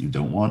the ones that you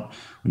don't want.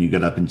 When you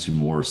get up into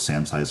more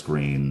sand-sized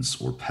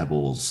grains or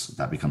pebbles,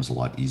 that becomes a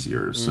lot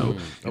easier. So you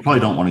probably Okay.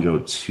 don't want to go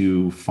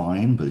too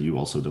fine, but you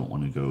also don't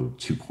want to go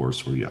too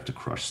coarse where you have to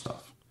crush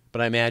stuff.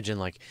 But I imagine,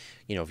 like,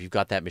 if you've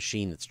got that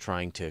machine that's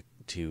trying to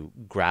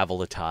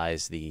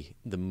gravelitize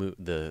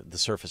the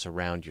surface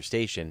around your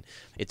station,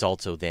 it's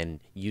also then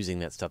using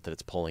that stuff that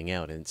it's pulling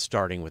out and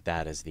starting with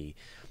that as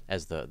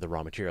the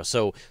raw material.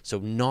 So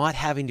not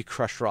having to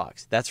crush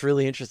rocks. That's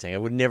really interesting. I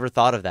would never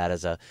thought of that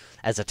as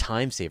a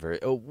time saver.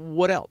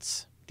 What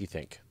else do you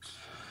think?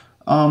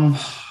 Um,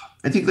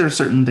 I think there are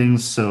certain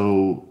things.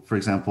 So, for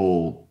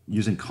example,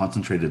 using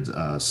concentrated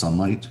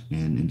sunlight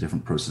in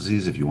different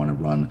processes, if you want to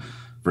run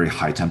very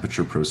high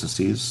temperature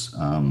processes.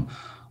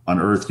 On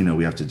Earth,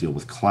 we have to deal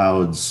with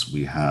clouds,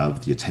 we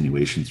have the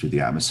attenuation through the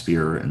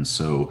atmosphere. And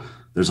so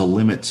there's a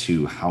limit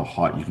to how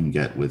hot you can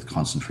get with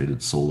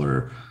concentrated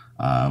solar.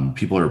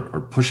 People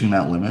are pushing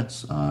that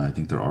limit. I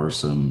think there are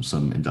some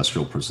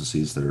industrial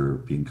processes that are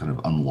being kind of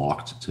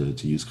unlocked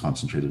to use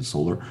concentrated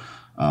solar.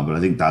 But I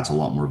think that's a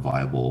lot more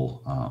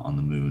viable on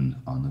the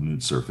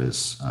moon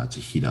surface to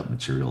heat up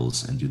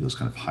materials and do those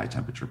kind of high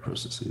temperature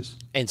processes.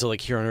 And so,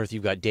 like, here on Earth,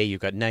 you've got day,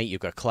 you've got night,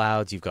 you've got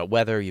clouds, you've got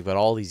weather, you've got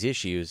all these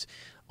issues.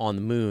 On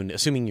the moon,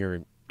 assuming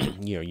you're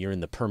you're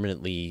in the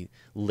permanently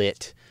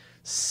lit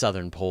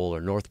southern pole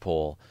or north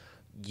pole,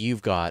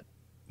 you've got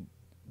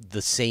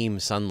the same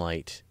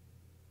sunlight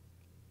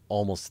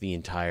almost the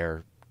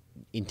entire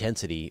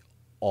intensity,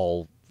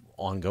 all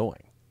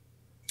ongoing.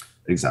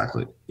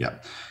 Exactly. Yeah.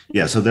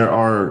 Yeah. So there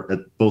are at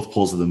both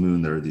poles of the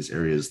moon, there are these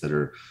areas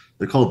they're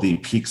called the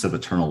peaks of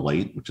eternal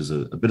light, which is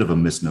a bit of a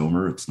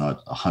misnomer. It's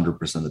not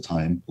 100% of the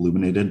time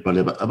illuminated, but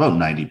about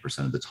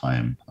 90% of the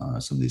time,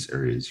 some of these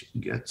areas you can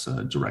get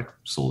direct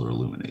solar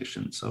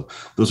illumination. So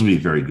those would be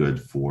very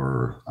good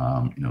for,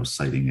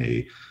 siting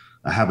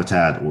a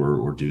habitat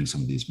or doing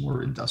some of these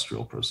more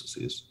industrial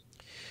processes.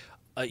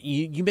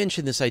 You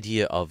mentioned this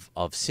idea of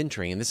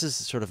sintering, and this is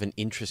sort of an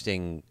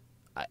interesting.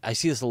 I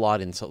see this a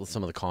lot in some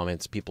of the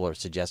comments. People are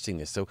suggesting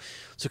this. So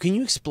can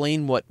you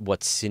explain what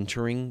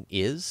sintering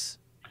is?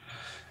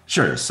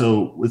 Sure.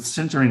 So with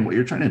sintering, what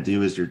you're trying to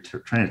do is you're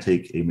trying to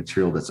take a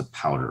material that's a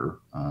powder,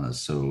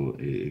 so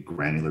a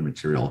granular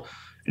material,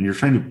 and you're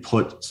trying to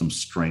put some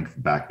strength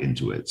back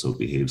into it so it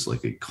behaves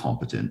like a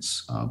competent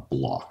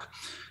block.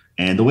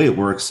 And the way it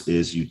works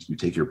is you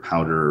take your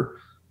powder.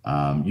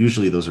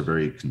 Usually, those are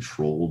very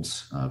controlled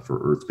for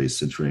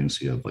Earth-based sintering.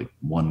 So you have like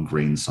one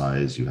grain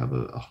size, you have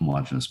a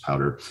homogeneous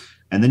powder,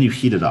 and then you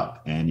heat it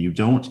up. And you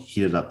don't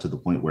heat it up to the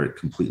point where it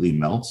completely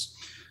melts.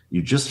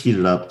 You just heat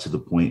it up to the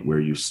point where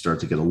you start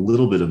to get a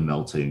little bit of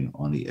melting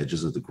on the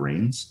edges of the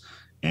grains.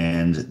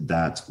 And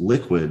that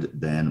liquid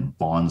then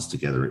bonds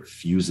together, it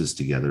fuses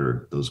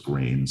together those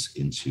grains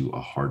into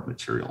a hard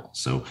material.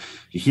 So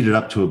you heat it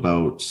up to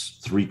about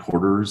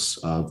 3/4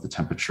 of the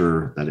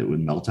temperature that it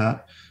would melt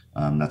at.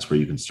 That's where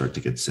you can start to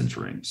get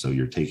sintering. So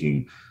you're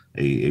taking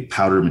a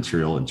powder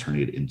material and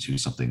turning it into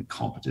something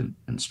competent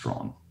and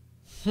strong.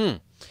 Hmm.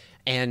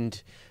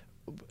 And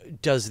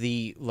does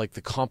the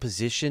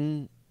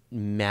composition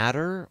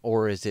matter,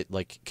 or is it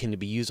like, can it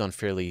be used on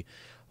fairly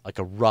like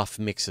a rough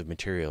mix of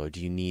material, or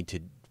do you need to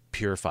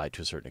purify it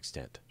to a certain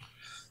extent?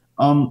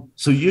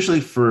 So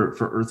usually for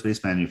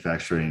earth-based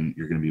manufacturing,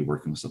 you're going to be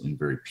working with something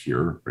very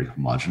pure, very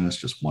homogeneous,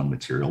 just one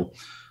material.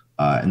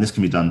 And this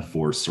can be done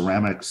for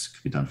ceramics,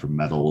 can be done for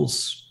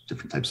metals,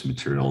 different types of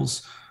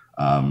materials.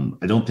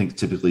 I don't think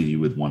typically you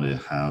would want to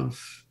have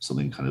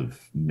something kind of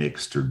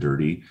mixed or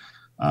dirty.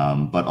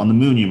 But on the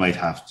moon, you might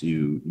have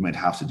to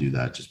do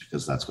that just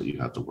because that's what you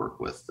have to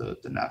work with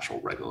the natural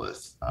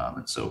regolith.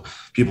 And so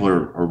people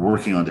are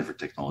working on different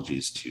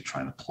technologies to try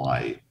and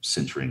apply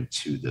sintering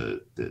to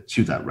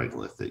that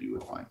regolith that you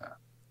would find there.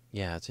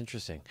 Yeah, it's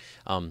interesting.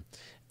 Um,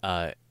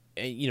 I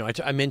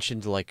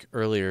mentioned, like,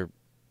 earlier,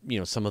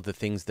 some of the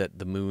things that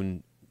the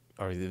moon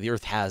or the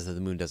Earth has that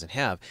the moon doesn't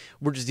have.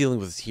 We're just dealing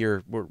with this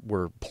here.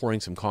 We're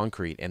pouring some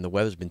concrete, and the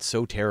weather's been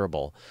so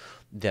terrible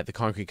that the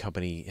concrete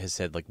company has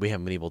said, like, we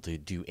haven't been able to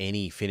do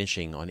any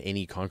finishing on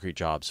any concrete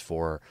jobs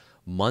for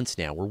months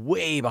now. We're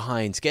way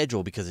behind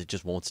schedule because it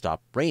just won't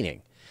stop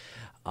raining.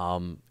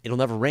 It'll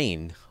never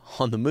rain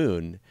on the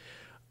moon.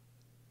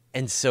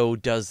 And so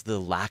does the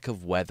lack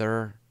of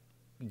weather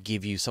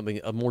give you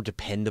a more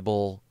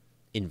dependable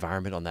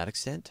environment on that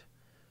extent?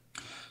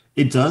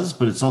 It does,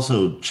 but it's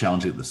also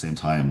challenging at the same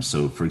time.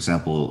 So, for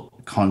example,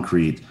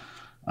 concrete,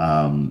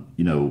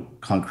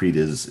 concrete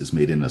is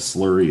made in a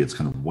slurry. It's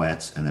kind of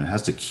wet, and then it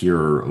has to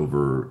cure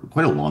over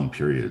quite a long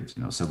period.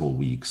 Several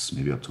weeks,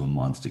 maybe up to a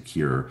month to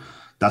cure.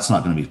 That's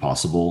not going to be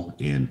possible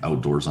in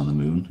outdoors on the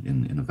moon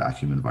in a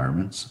vacuum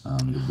environment.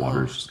 The water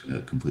Huh. is just going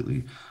to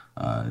completely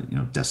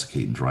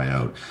desiccate and dry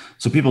out.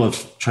 So people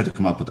have tried to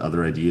come up with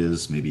other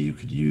ideas. Maybe you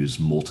could use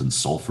molten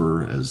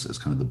sulfur as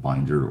kind of the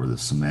binder or the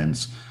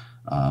cement,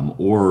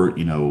 or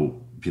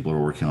people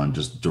are working on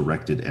just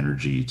directed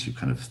energy to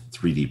kind of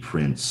 3D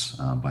print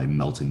by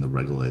melting the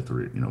regolith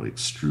or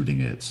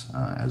extruding it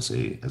as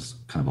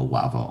kind of a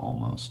lava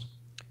almost.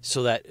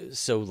 So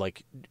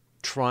like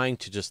trying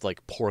to just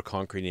like pour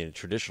concrete in a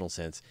traditional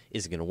sense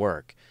isn't going to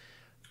work,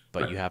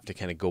 but Right. you have to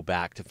kind of go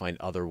back to find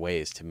other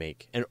ways to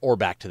make, and or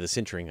back to the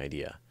sintering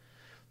idea.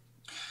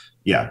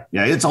 Yeah,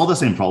 yeah, it's all the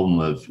same problem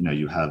of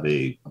you have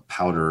a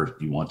powder,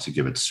 you want to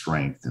give it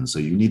strength, and so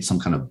you need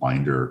some kind of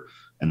binder,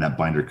 and that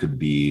binder could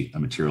be a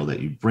material that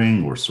you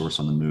bring or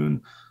source on the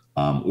moon,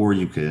 or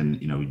you can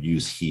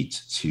use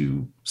heat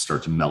to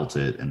start to melt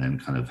it and then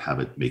kind of have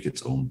it make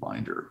its own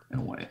binder in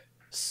a way.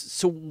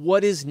 So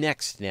what is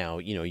next now?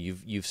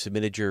 You've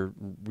submitted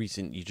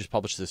you just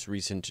published this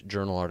recent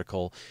journal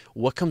article.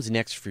 What comes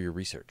next for your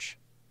research?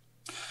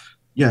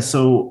 Yeah,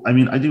 so I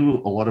mean, I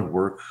do a lot of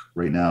work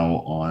right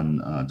now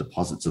on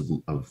deposits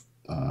of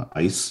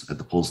ice at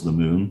the poles of the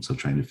moon. So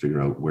trying to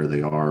figure out where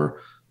they are,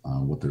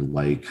 what they're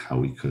like, how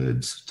we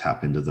could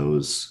tap into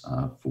those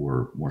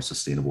for more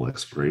sustainable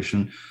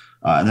exploration.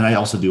 And then I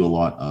also do a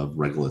lot of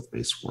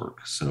regolith-based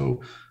work.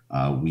 So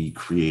we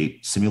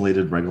create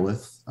simulated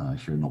regolith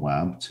here in the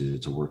lab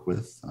to work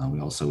with. We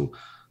also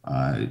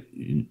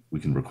we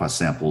can request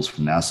samples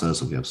from NASA.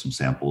 So we have some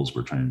samples.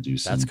 We're trying to do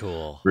That's some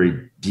cool.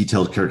 very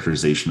detailed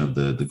characterization of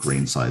the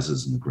grain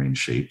sizes and the grain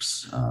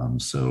shapes.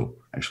 So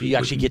actually You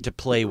actually working, get to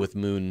play with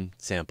moon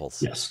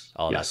samples. yes,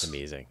 Oh, that's yes,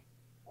 amazing.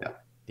 yeah.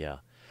 Yeah.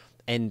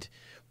 And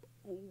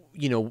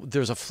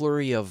there's a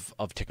flurry of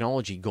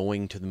technology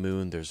going to the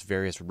moon. There's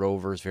various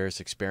rovers, various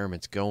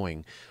experiments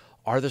going.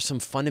 Are there some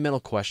fundamental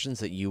questions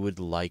that you would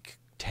like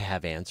to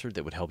have answered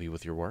that would help you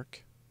with your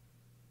work?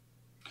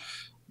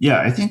 Yeah,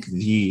 I think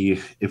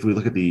if we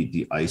look at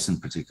the ice in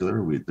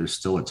particular, there's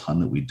still a ton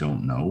that we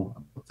don't know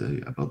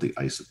about the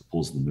ice at the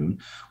poles of the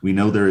moon. We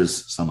know there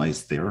is some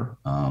ice there,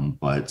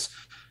 but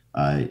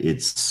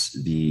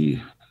it's the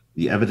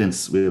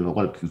evidence. We have a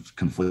lot of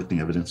conflicting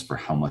evidence for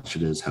how much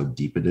it is, how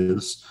deep it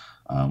is.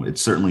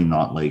 It's certainly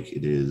not like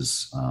it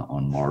is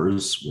on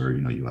Mars, where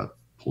you have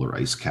polar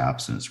ice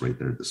caps and it's right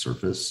there at the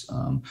surface.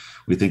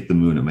 We think the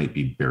moon, it might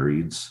be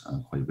buried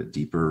quite a bit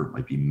deeper,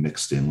 might be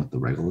mixed in with the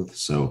regolith.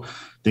 So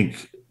I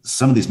think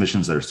some of these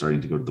missions that are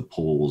starting to go to the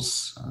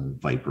poles,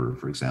 Viper,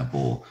 for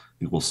example, I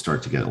think we'll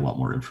start to get a lot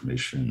more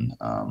information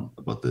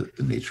about the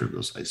nature of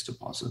those ice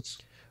deposits.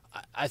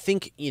 I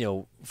think,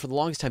 for the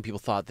longest time, people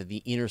thought that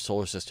the inner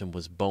solar system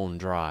was bone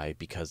dry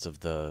because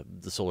of the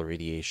solar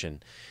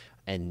radiation,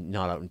 and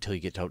not out until you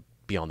get out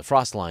beyond the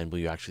frost line will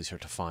you actually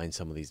start to find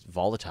some of these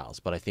volatiles.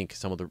 But I think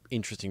some of the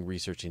interesting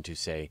research into,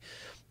 say,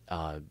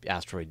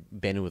 asteroid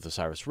Bennu with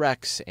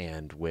OSIRIS-REx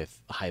and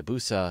with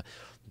Hayabusa,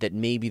 that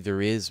maybe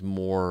there is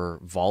more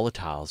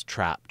volatiles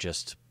trapped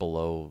just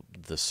below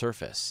the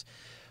surface.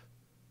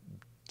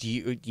 Do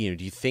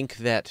you think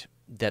that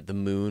the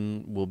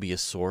moon will be a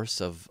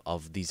source of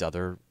these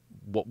other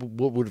what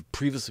would have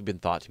previously been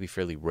thought to be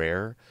fairly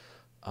rare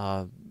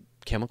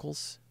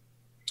chemicals?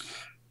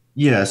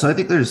 Yeah, so I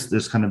think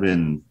there's kind of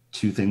been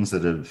two things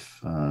that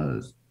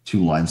have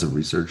two lines of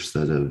research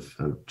that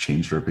have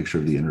changed our picture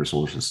of the inner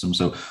solar system.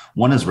 So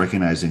one is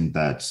recognizing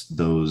that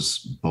those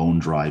bone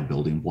dry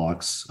building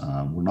blocks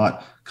were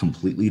not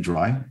completely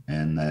dry,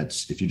 and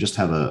that if you just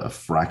have a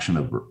fraction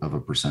of a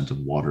percent of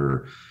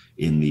water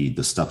in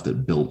the stuff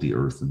that built the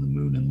Earth and the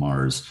Moon and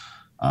Mars,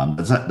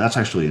 that's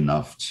actually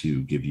enough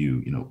to give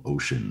you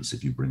oceans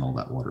if you bring all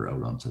that water out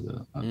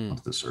Mm.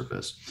 onto the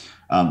surface.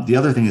 The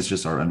other thing is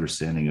just our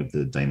understanding of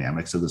the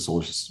dynamics of the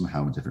solar system,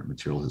 how different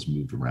material has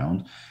moved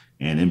around,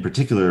 and in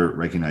particular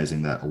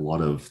recognizing that a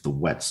lot of the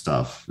wet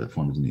stuff that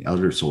formed in the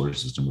outer solar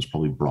system was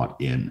probably brought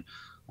in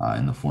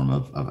the form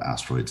of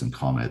asteroids and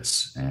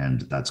comets,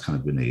 and that's kind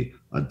of been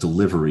a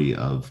delivery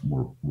of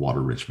more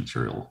water-rich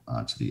material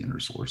to the inner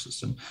solar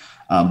system.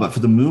 But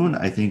for the moon,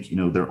 I think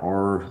there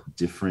are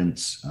different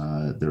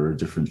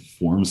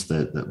forms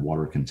that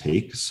water can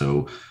take.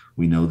 So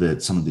we know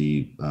that some of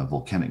the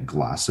volcanic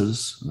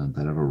glasses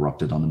that have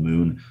erupted on the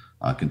moon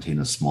contain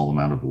a small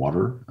amount of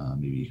water,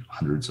 maybe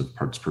hundreds of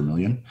parts per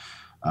million.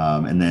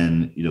 And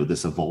then,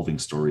 this evolving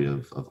story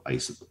of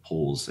ice at the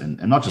poles, and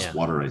not just Yeah.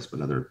 water ice,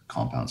 but other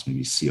compounds,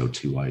 maybe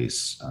CO2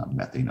 ice,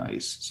 methane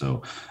ice.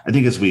 So I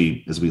think as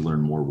we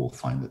learn more, we'll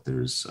find that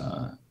there's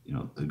a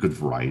good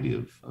variety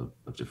of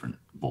different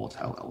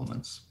volatile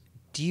elements.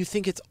 Do you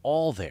think it's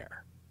all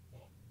there?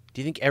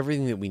 Do you think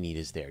everything that we need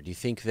is there? Do you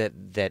think that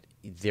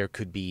there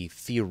could be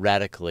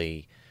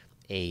theoretically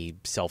a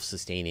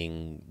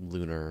self-sustaining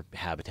lunar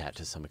habitat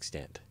to some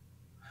extent?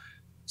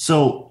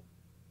 So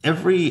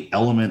every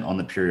element on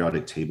the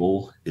periodic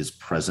table is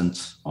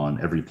present on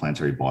every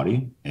planetary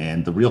body.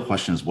 And the real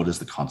question is, what is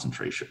the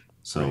concentration?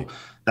 So Right.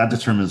 that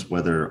determines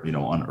whether,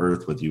 on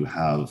Earth, whether you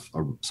have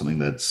something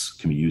that's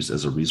can be used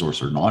as a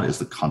resource or not, is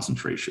the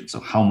concentration.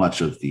 So how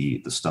much of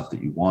the stuff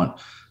that you want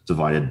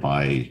divided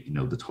by,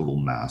 the total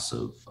mass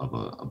of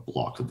a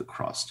block of the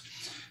crust.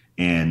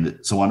 And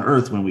so on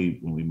Earth, when we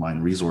mine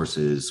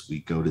resources, we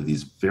go to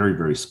these very,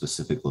 very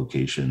specific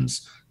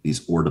locations,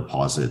 these ore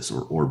deposits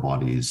or ore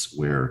bodies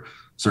where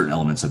certain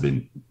elements have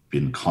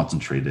been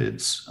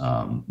concentrated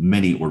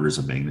many orders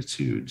of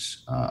magnitude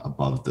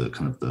above the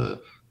kind of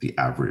the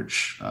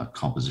average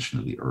composition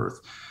of the Earth.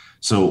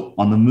 So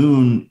on the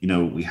moon,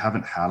 we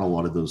haven't had a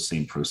lot of those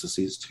same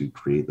processes to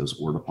create those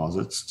ore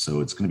deposits.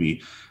 So it's going to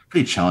be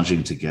pretty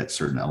challenging to get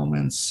certain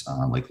elements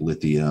like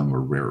lithium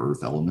or rare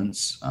earth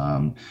elements.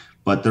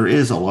 But there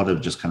is a lot of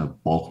just kind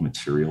of bulk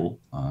material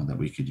that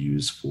we could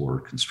use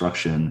for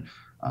construction.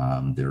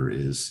 There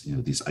is,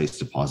 these ice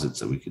deposits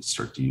that we could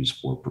start to use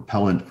for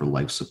propellant, for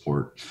life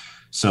support.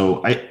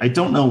 So I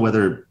don't know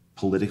whether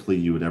politically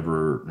you would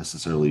ever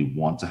necessarily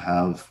want to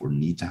have or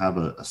need to have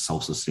a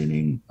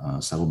self-sustaining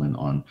settlement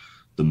on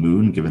the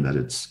moon, given that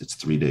it's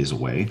 3 days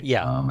away.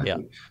 Yeah. I Yeah.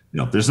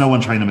 think, there's no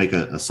one trying to make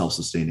a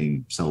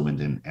self-sustaining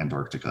settlement in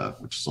Antarctica,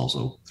 which is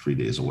also 3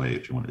 days away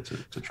if you wanted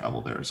to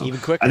travel there. So Even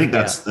quicker. I think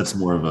Yeah. that's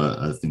more of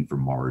a thing for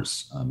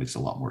Mars. Makes a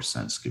lot more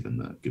sense given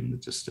the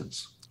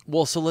distance.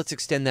 Well, so let's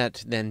extend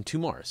that then to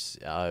Mars.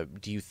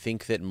 Do you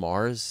think that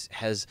Mars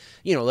has,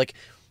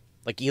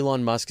 like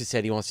Elon Musk has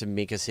said, he wants to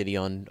make a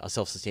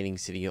self-sustaining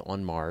city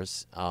on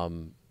Mars.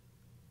 And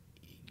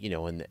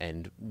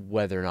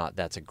whether or not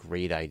that's a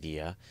great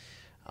idea.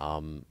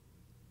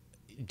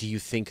 Do you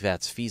think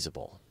that's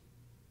feasible?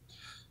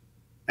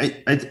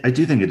 I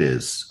do think it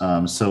is.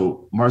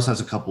 So Mars has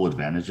a couple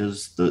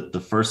advantages. The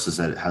first is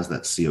that it has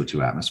that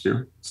CO2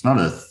 atmosphere. It's not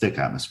a thick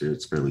atmosphere;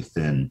 it's fairly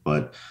thin,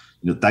 but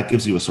that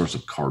gives you a source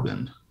of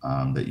carbon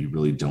that you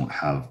really don't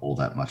have all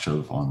that much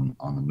of on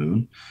the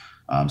moon.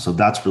 So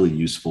that's really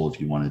useful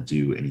if you want to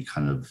do any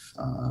kind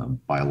of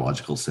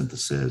biological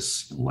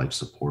synthesis, life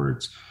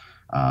support.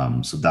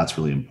 So that's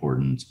really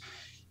important.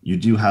 You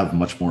do have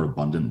much more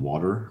abundant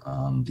water.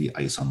 The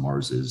ice on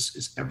Mars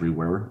is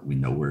everywhere. We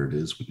know where it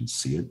is. We can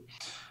see it.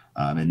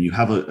 And you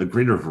have a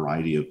greater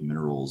variety of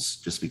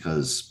minerals just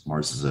because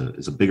Mars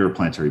is a bigger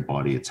planetary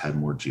body. It's had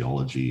more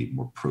geology,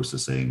 more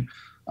processing,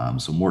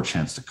 so more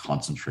chance to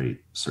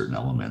concentrate certain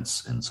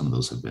elements. And some of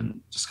those have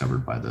been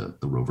discovered by the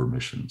rover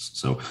missions.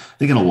 So I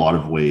think in a lot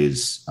of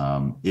ways,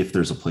 if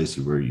there's a place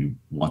where you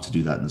want to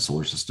do that in the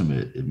solar system,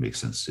 it makes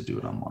sense to do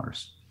it on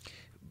Mars.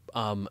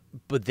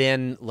 But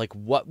then, like,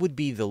 what would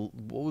be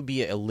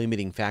a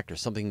limiting factor?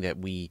 Something that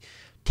we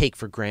take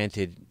for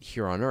granted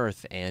here on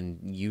Earth and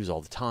use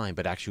all the time,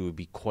 but actually would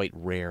be quite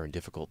rare and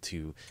difficult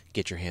to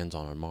get your hands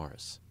on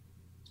Mars.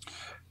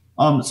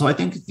 So I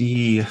think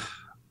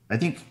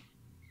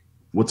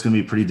what's going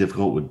to be pretty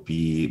difficult would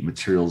be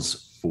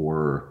materials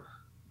for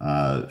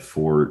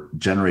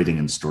generating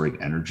and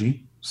storing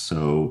energy.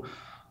 So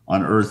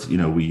on Earth,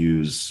 we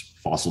use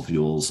fossil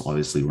fuels.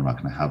 Obviously, we're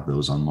not going to have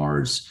those on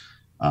Mars.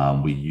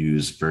 We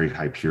use very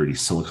high purity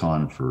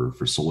silicon for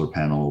solar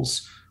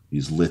panels. We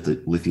use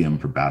lithium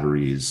for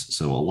batteries.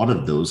 So a lot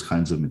of those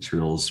kinds of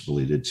materials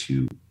related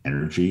to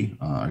energy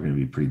are going to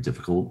be pretty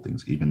difficult.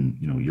 Things, even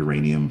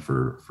uranium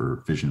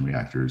for fission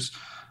reactors.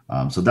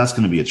 So that's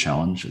going to be a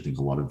challenge. I think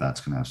a lot of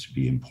that's going to have to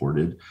be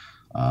imported.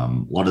 A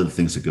lot of the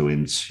things that go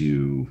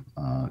into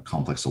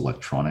complex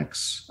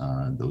electronics,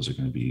 those are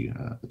going to be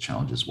a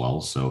challenge as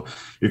well. So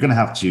you're going to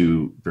have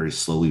to very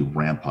slowly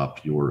ramp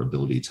up your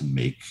ability to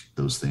make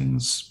those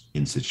things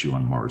in situ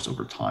on Mars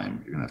over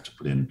time. You're going to have to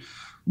put in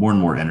more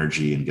and more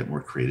energy and get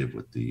more creative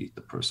with the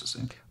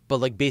processing. But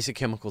like basic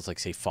chemicals like,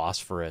 say,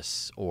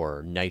 phosphorus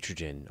or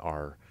nitrogen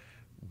are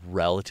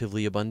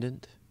relatively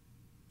abundant?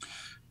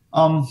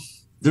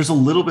 There's a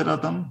little bit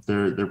of them.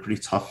 They're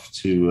pretty tough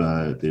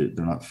to.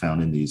 They're not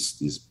found in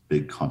these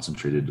big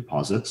concentrated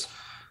deposits.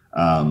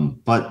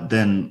 But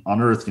then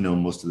on Earth,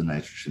 most of the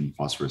nitrogen and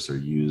phosphorus are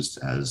used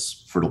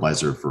as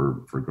fertilizer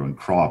for growing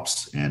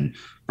crops. And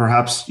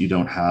perhaps you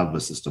don't have a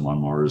system on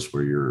Mars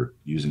where you're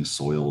using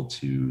soil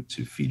to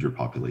feed your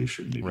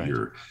population. Maybe Right.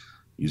 you're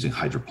using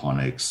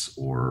hydroponics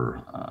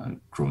or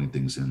growing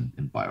things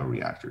in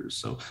bioreactors.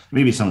 So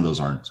maybe some of those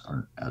aren't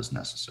as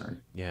necessary.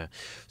 Yeah.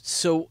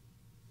 So,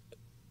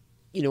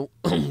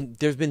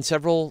 there's been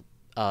several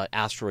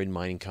asteroid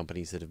mining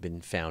companies that have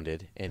been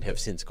founded and have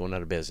since gone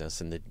out of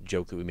business. And the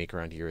joke that we make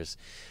around here is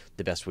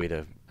the best way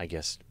to, I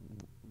guess,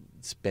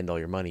 spend all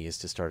your money is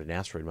to start an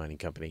asteroid mining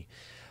company.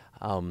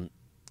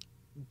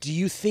 Do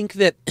you think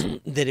that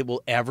that it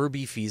will ever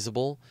be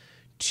feasible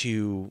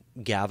to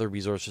gather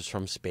resources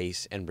from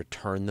space and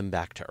return them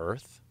back to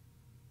Earth?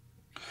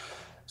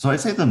 So I'd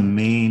say the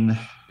main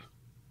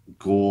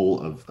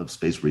goal of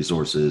space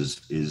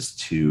resources is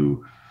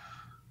to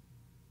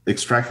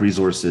extract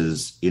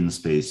resources in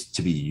space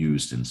to be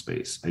used in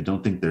space. I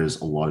don't think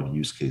there's a lot of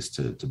use case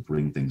to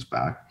bring things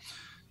back.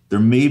 There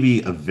may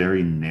be a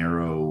very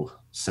narrow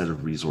set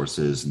of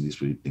resources, and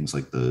these would be things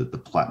like the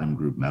platinum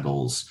group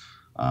metals,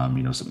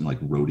 something like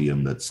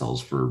rhodium that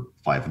sells for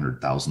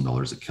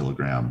 $500,000 a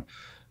kilogram.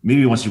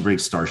 Maybe once you bring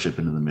Starship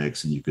into the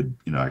mix and you could,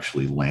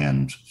 actually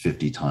land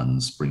 50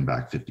 tons, bring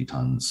back 50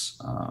 tons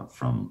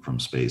from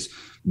space,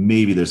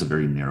 maybe there's a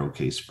very narrow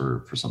case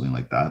for something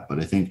like that. But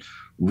I think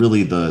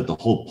really the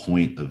whole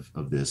point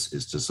of this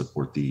is to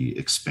support the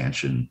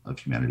expansion of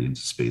humanity into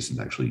space and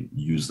to actually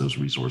use those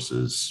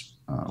resources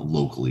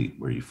locally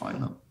where you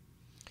find them.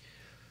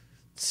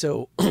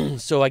 So,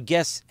 so I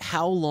guess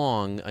how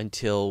long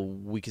until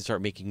we can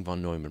start making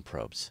von Neumann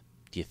probes?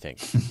 Do you think?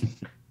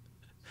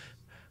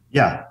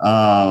 Yeah,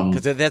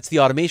 Because that's the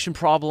automation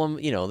problem.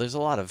 There's a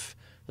lot of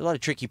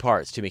tricky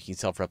parts to making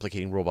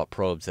self-replicating robot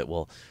probes that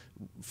will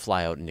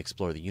fly out and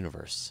explore the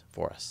universe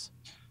for us.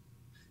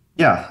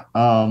 yeah.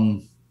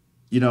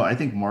 I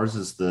think Mars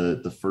is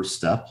the first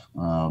step,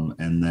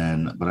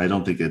 but I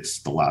don't think it's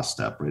the last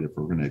step, right? If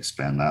we're going to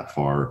expand that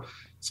far,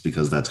 it's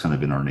because that's kind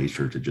of in our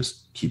nature to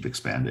just keep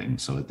expanding.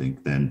 So I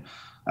think then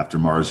after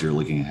Mars, you're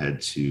looking ahead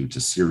to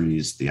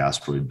Ceres, the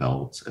asteroid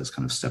belt, as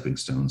kind of stepping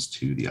stones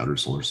to the outer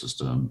solar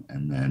system,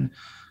 and then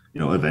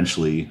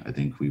eventually, I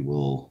think we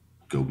will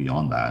go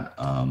beyond that.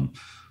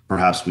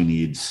 Perhaps we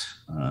need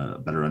a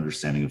better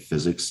understanding of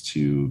physics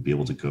to be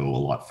able to go a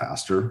lot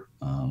faster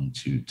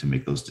to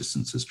make those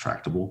distances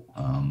tractable.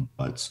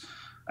 But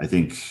I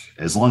think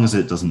as long as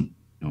it doesn't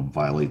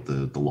violate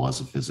the laws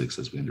of physics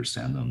as we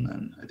understand them,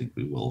 then I think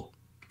we will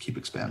keep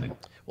expanding.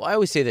 Well, I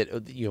always say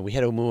that we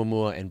had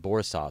Oumuamua and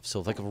Borisov. So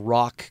if like a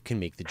rock can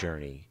make the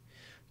journey,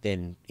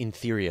 then in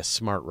theory a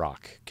smart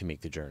rock can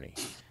make the journey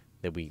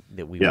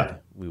Yeah.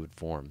 we would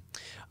form.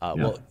 Yeah.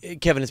 Well,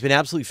 Kevin, it's been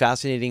absolutely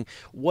fascinating.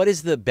 What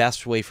is the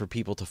best way for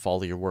people to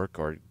follow your work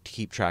or to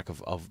keep track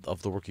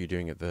of the work you're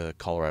doing at the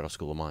Colorado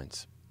School of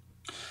Mines?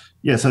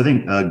 Yes, I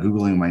think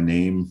Googling my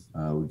name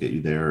will get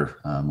you there.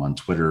 On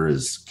Twitter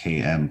is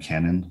KM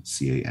Cannon,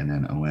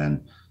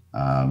 Cannon.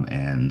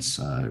 And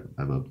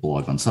I have a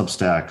blog on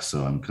Substack,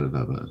 so I'm kind of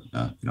have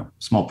a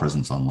small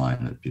presence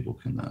online that people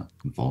can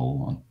follow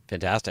along.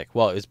 Fantastic.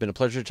 Well, it's been a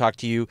pleasure to talk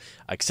to you.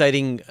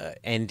 Exciting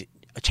and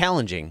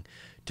challenging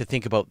to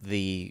think about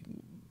the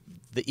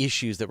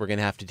issues that we're going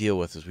to have to deal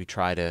with as we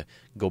try to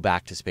go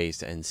back to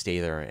space and stay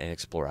there and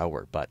explore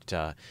outward. But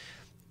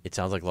it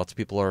sounds like lots of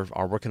people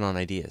are working on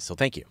ideas. So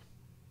thank you.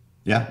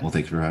 Yeah, well,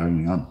 thank you for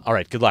having me on. All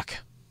right. Good luck.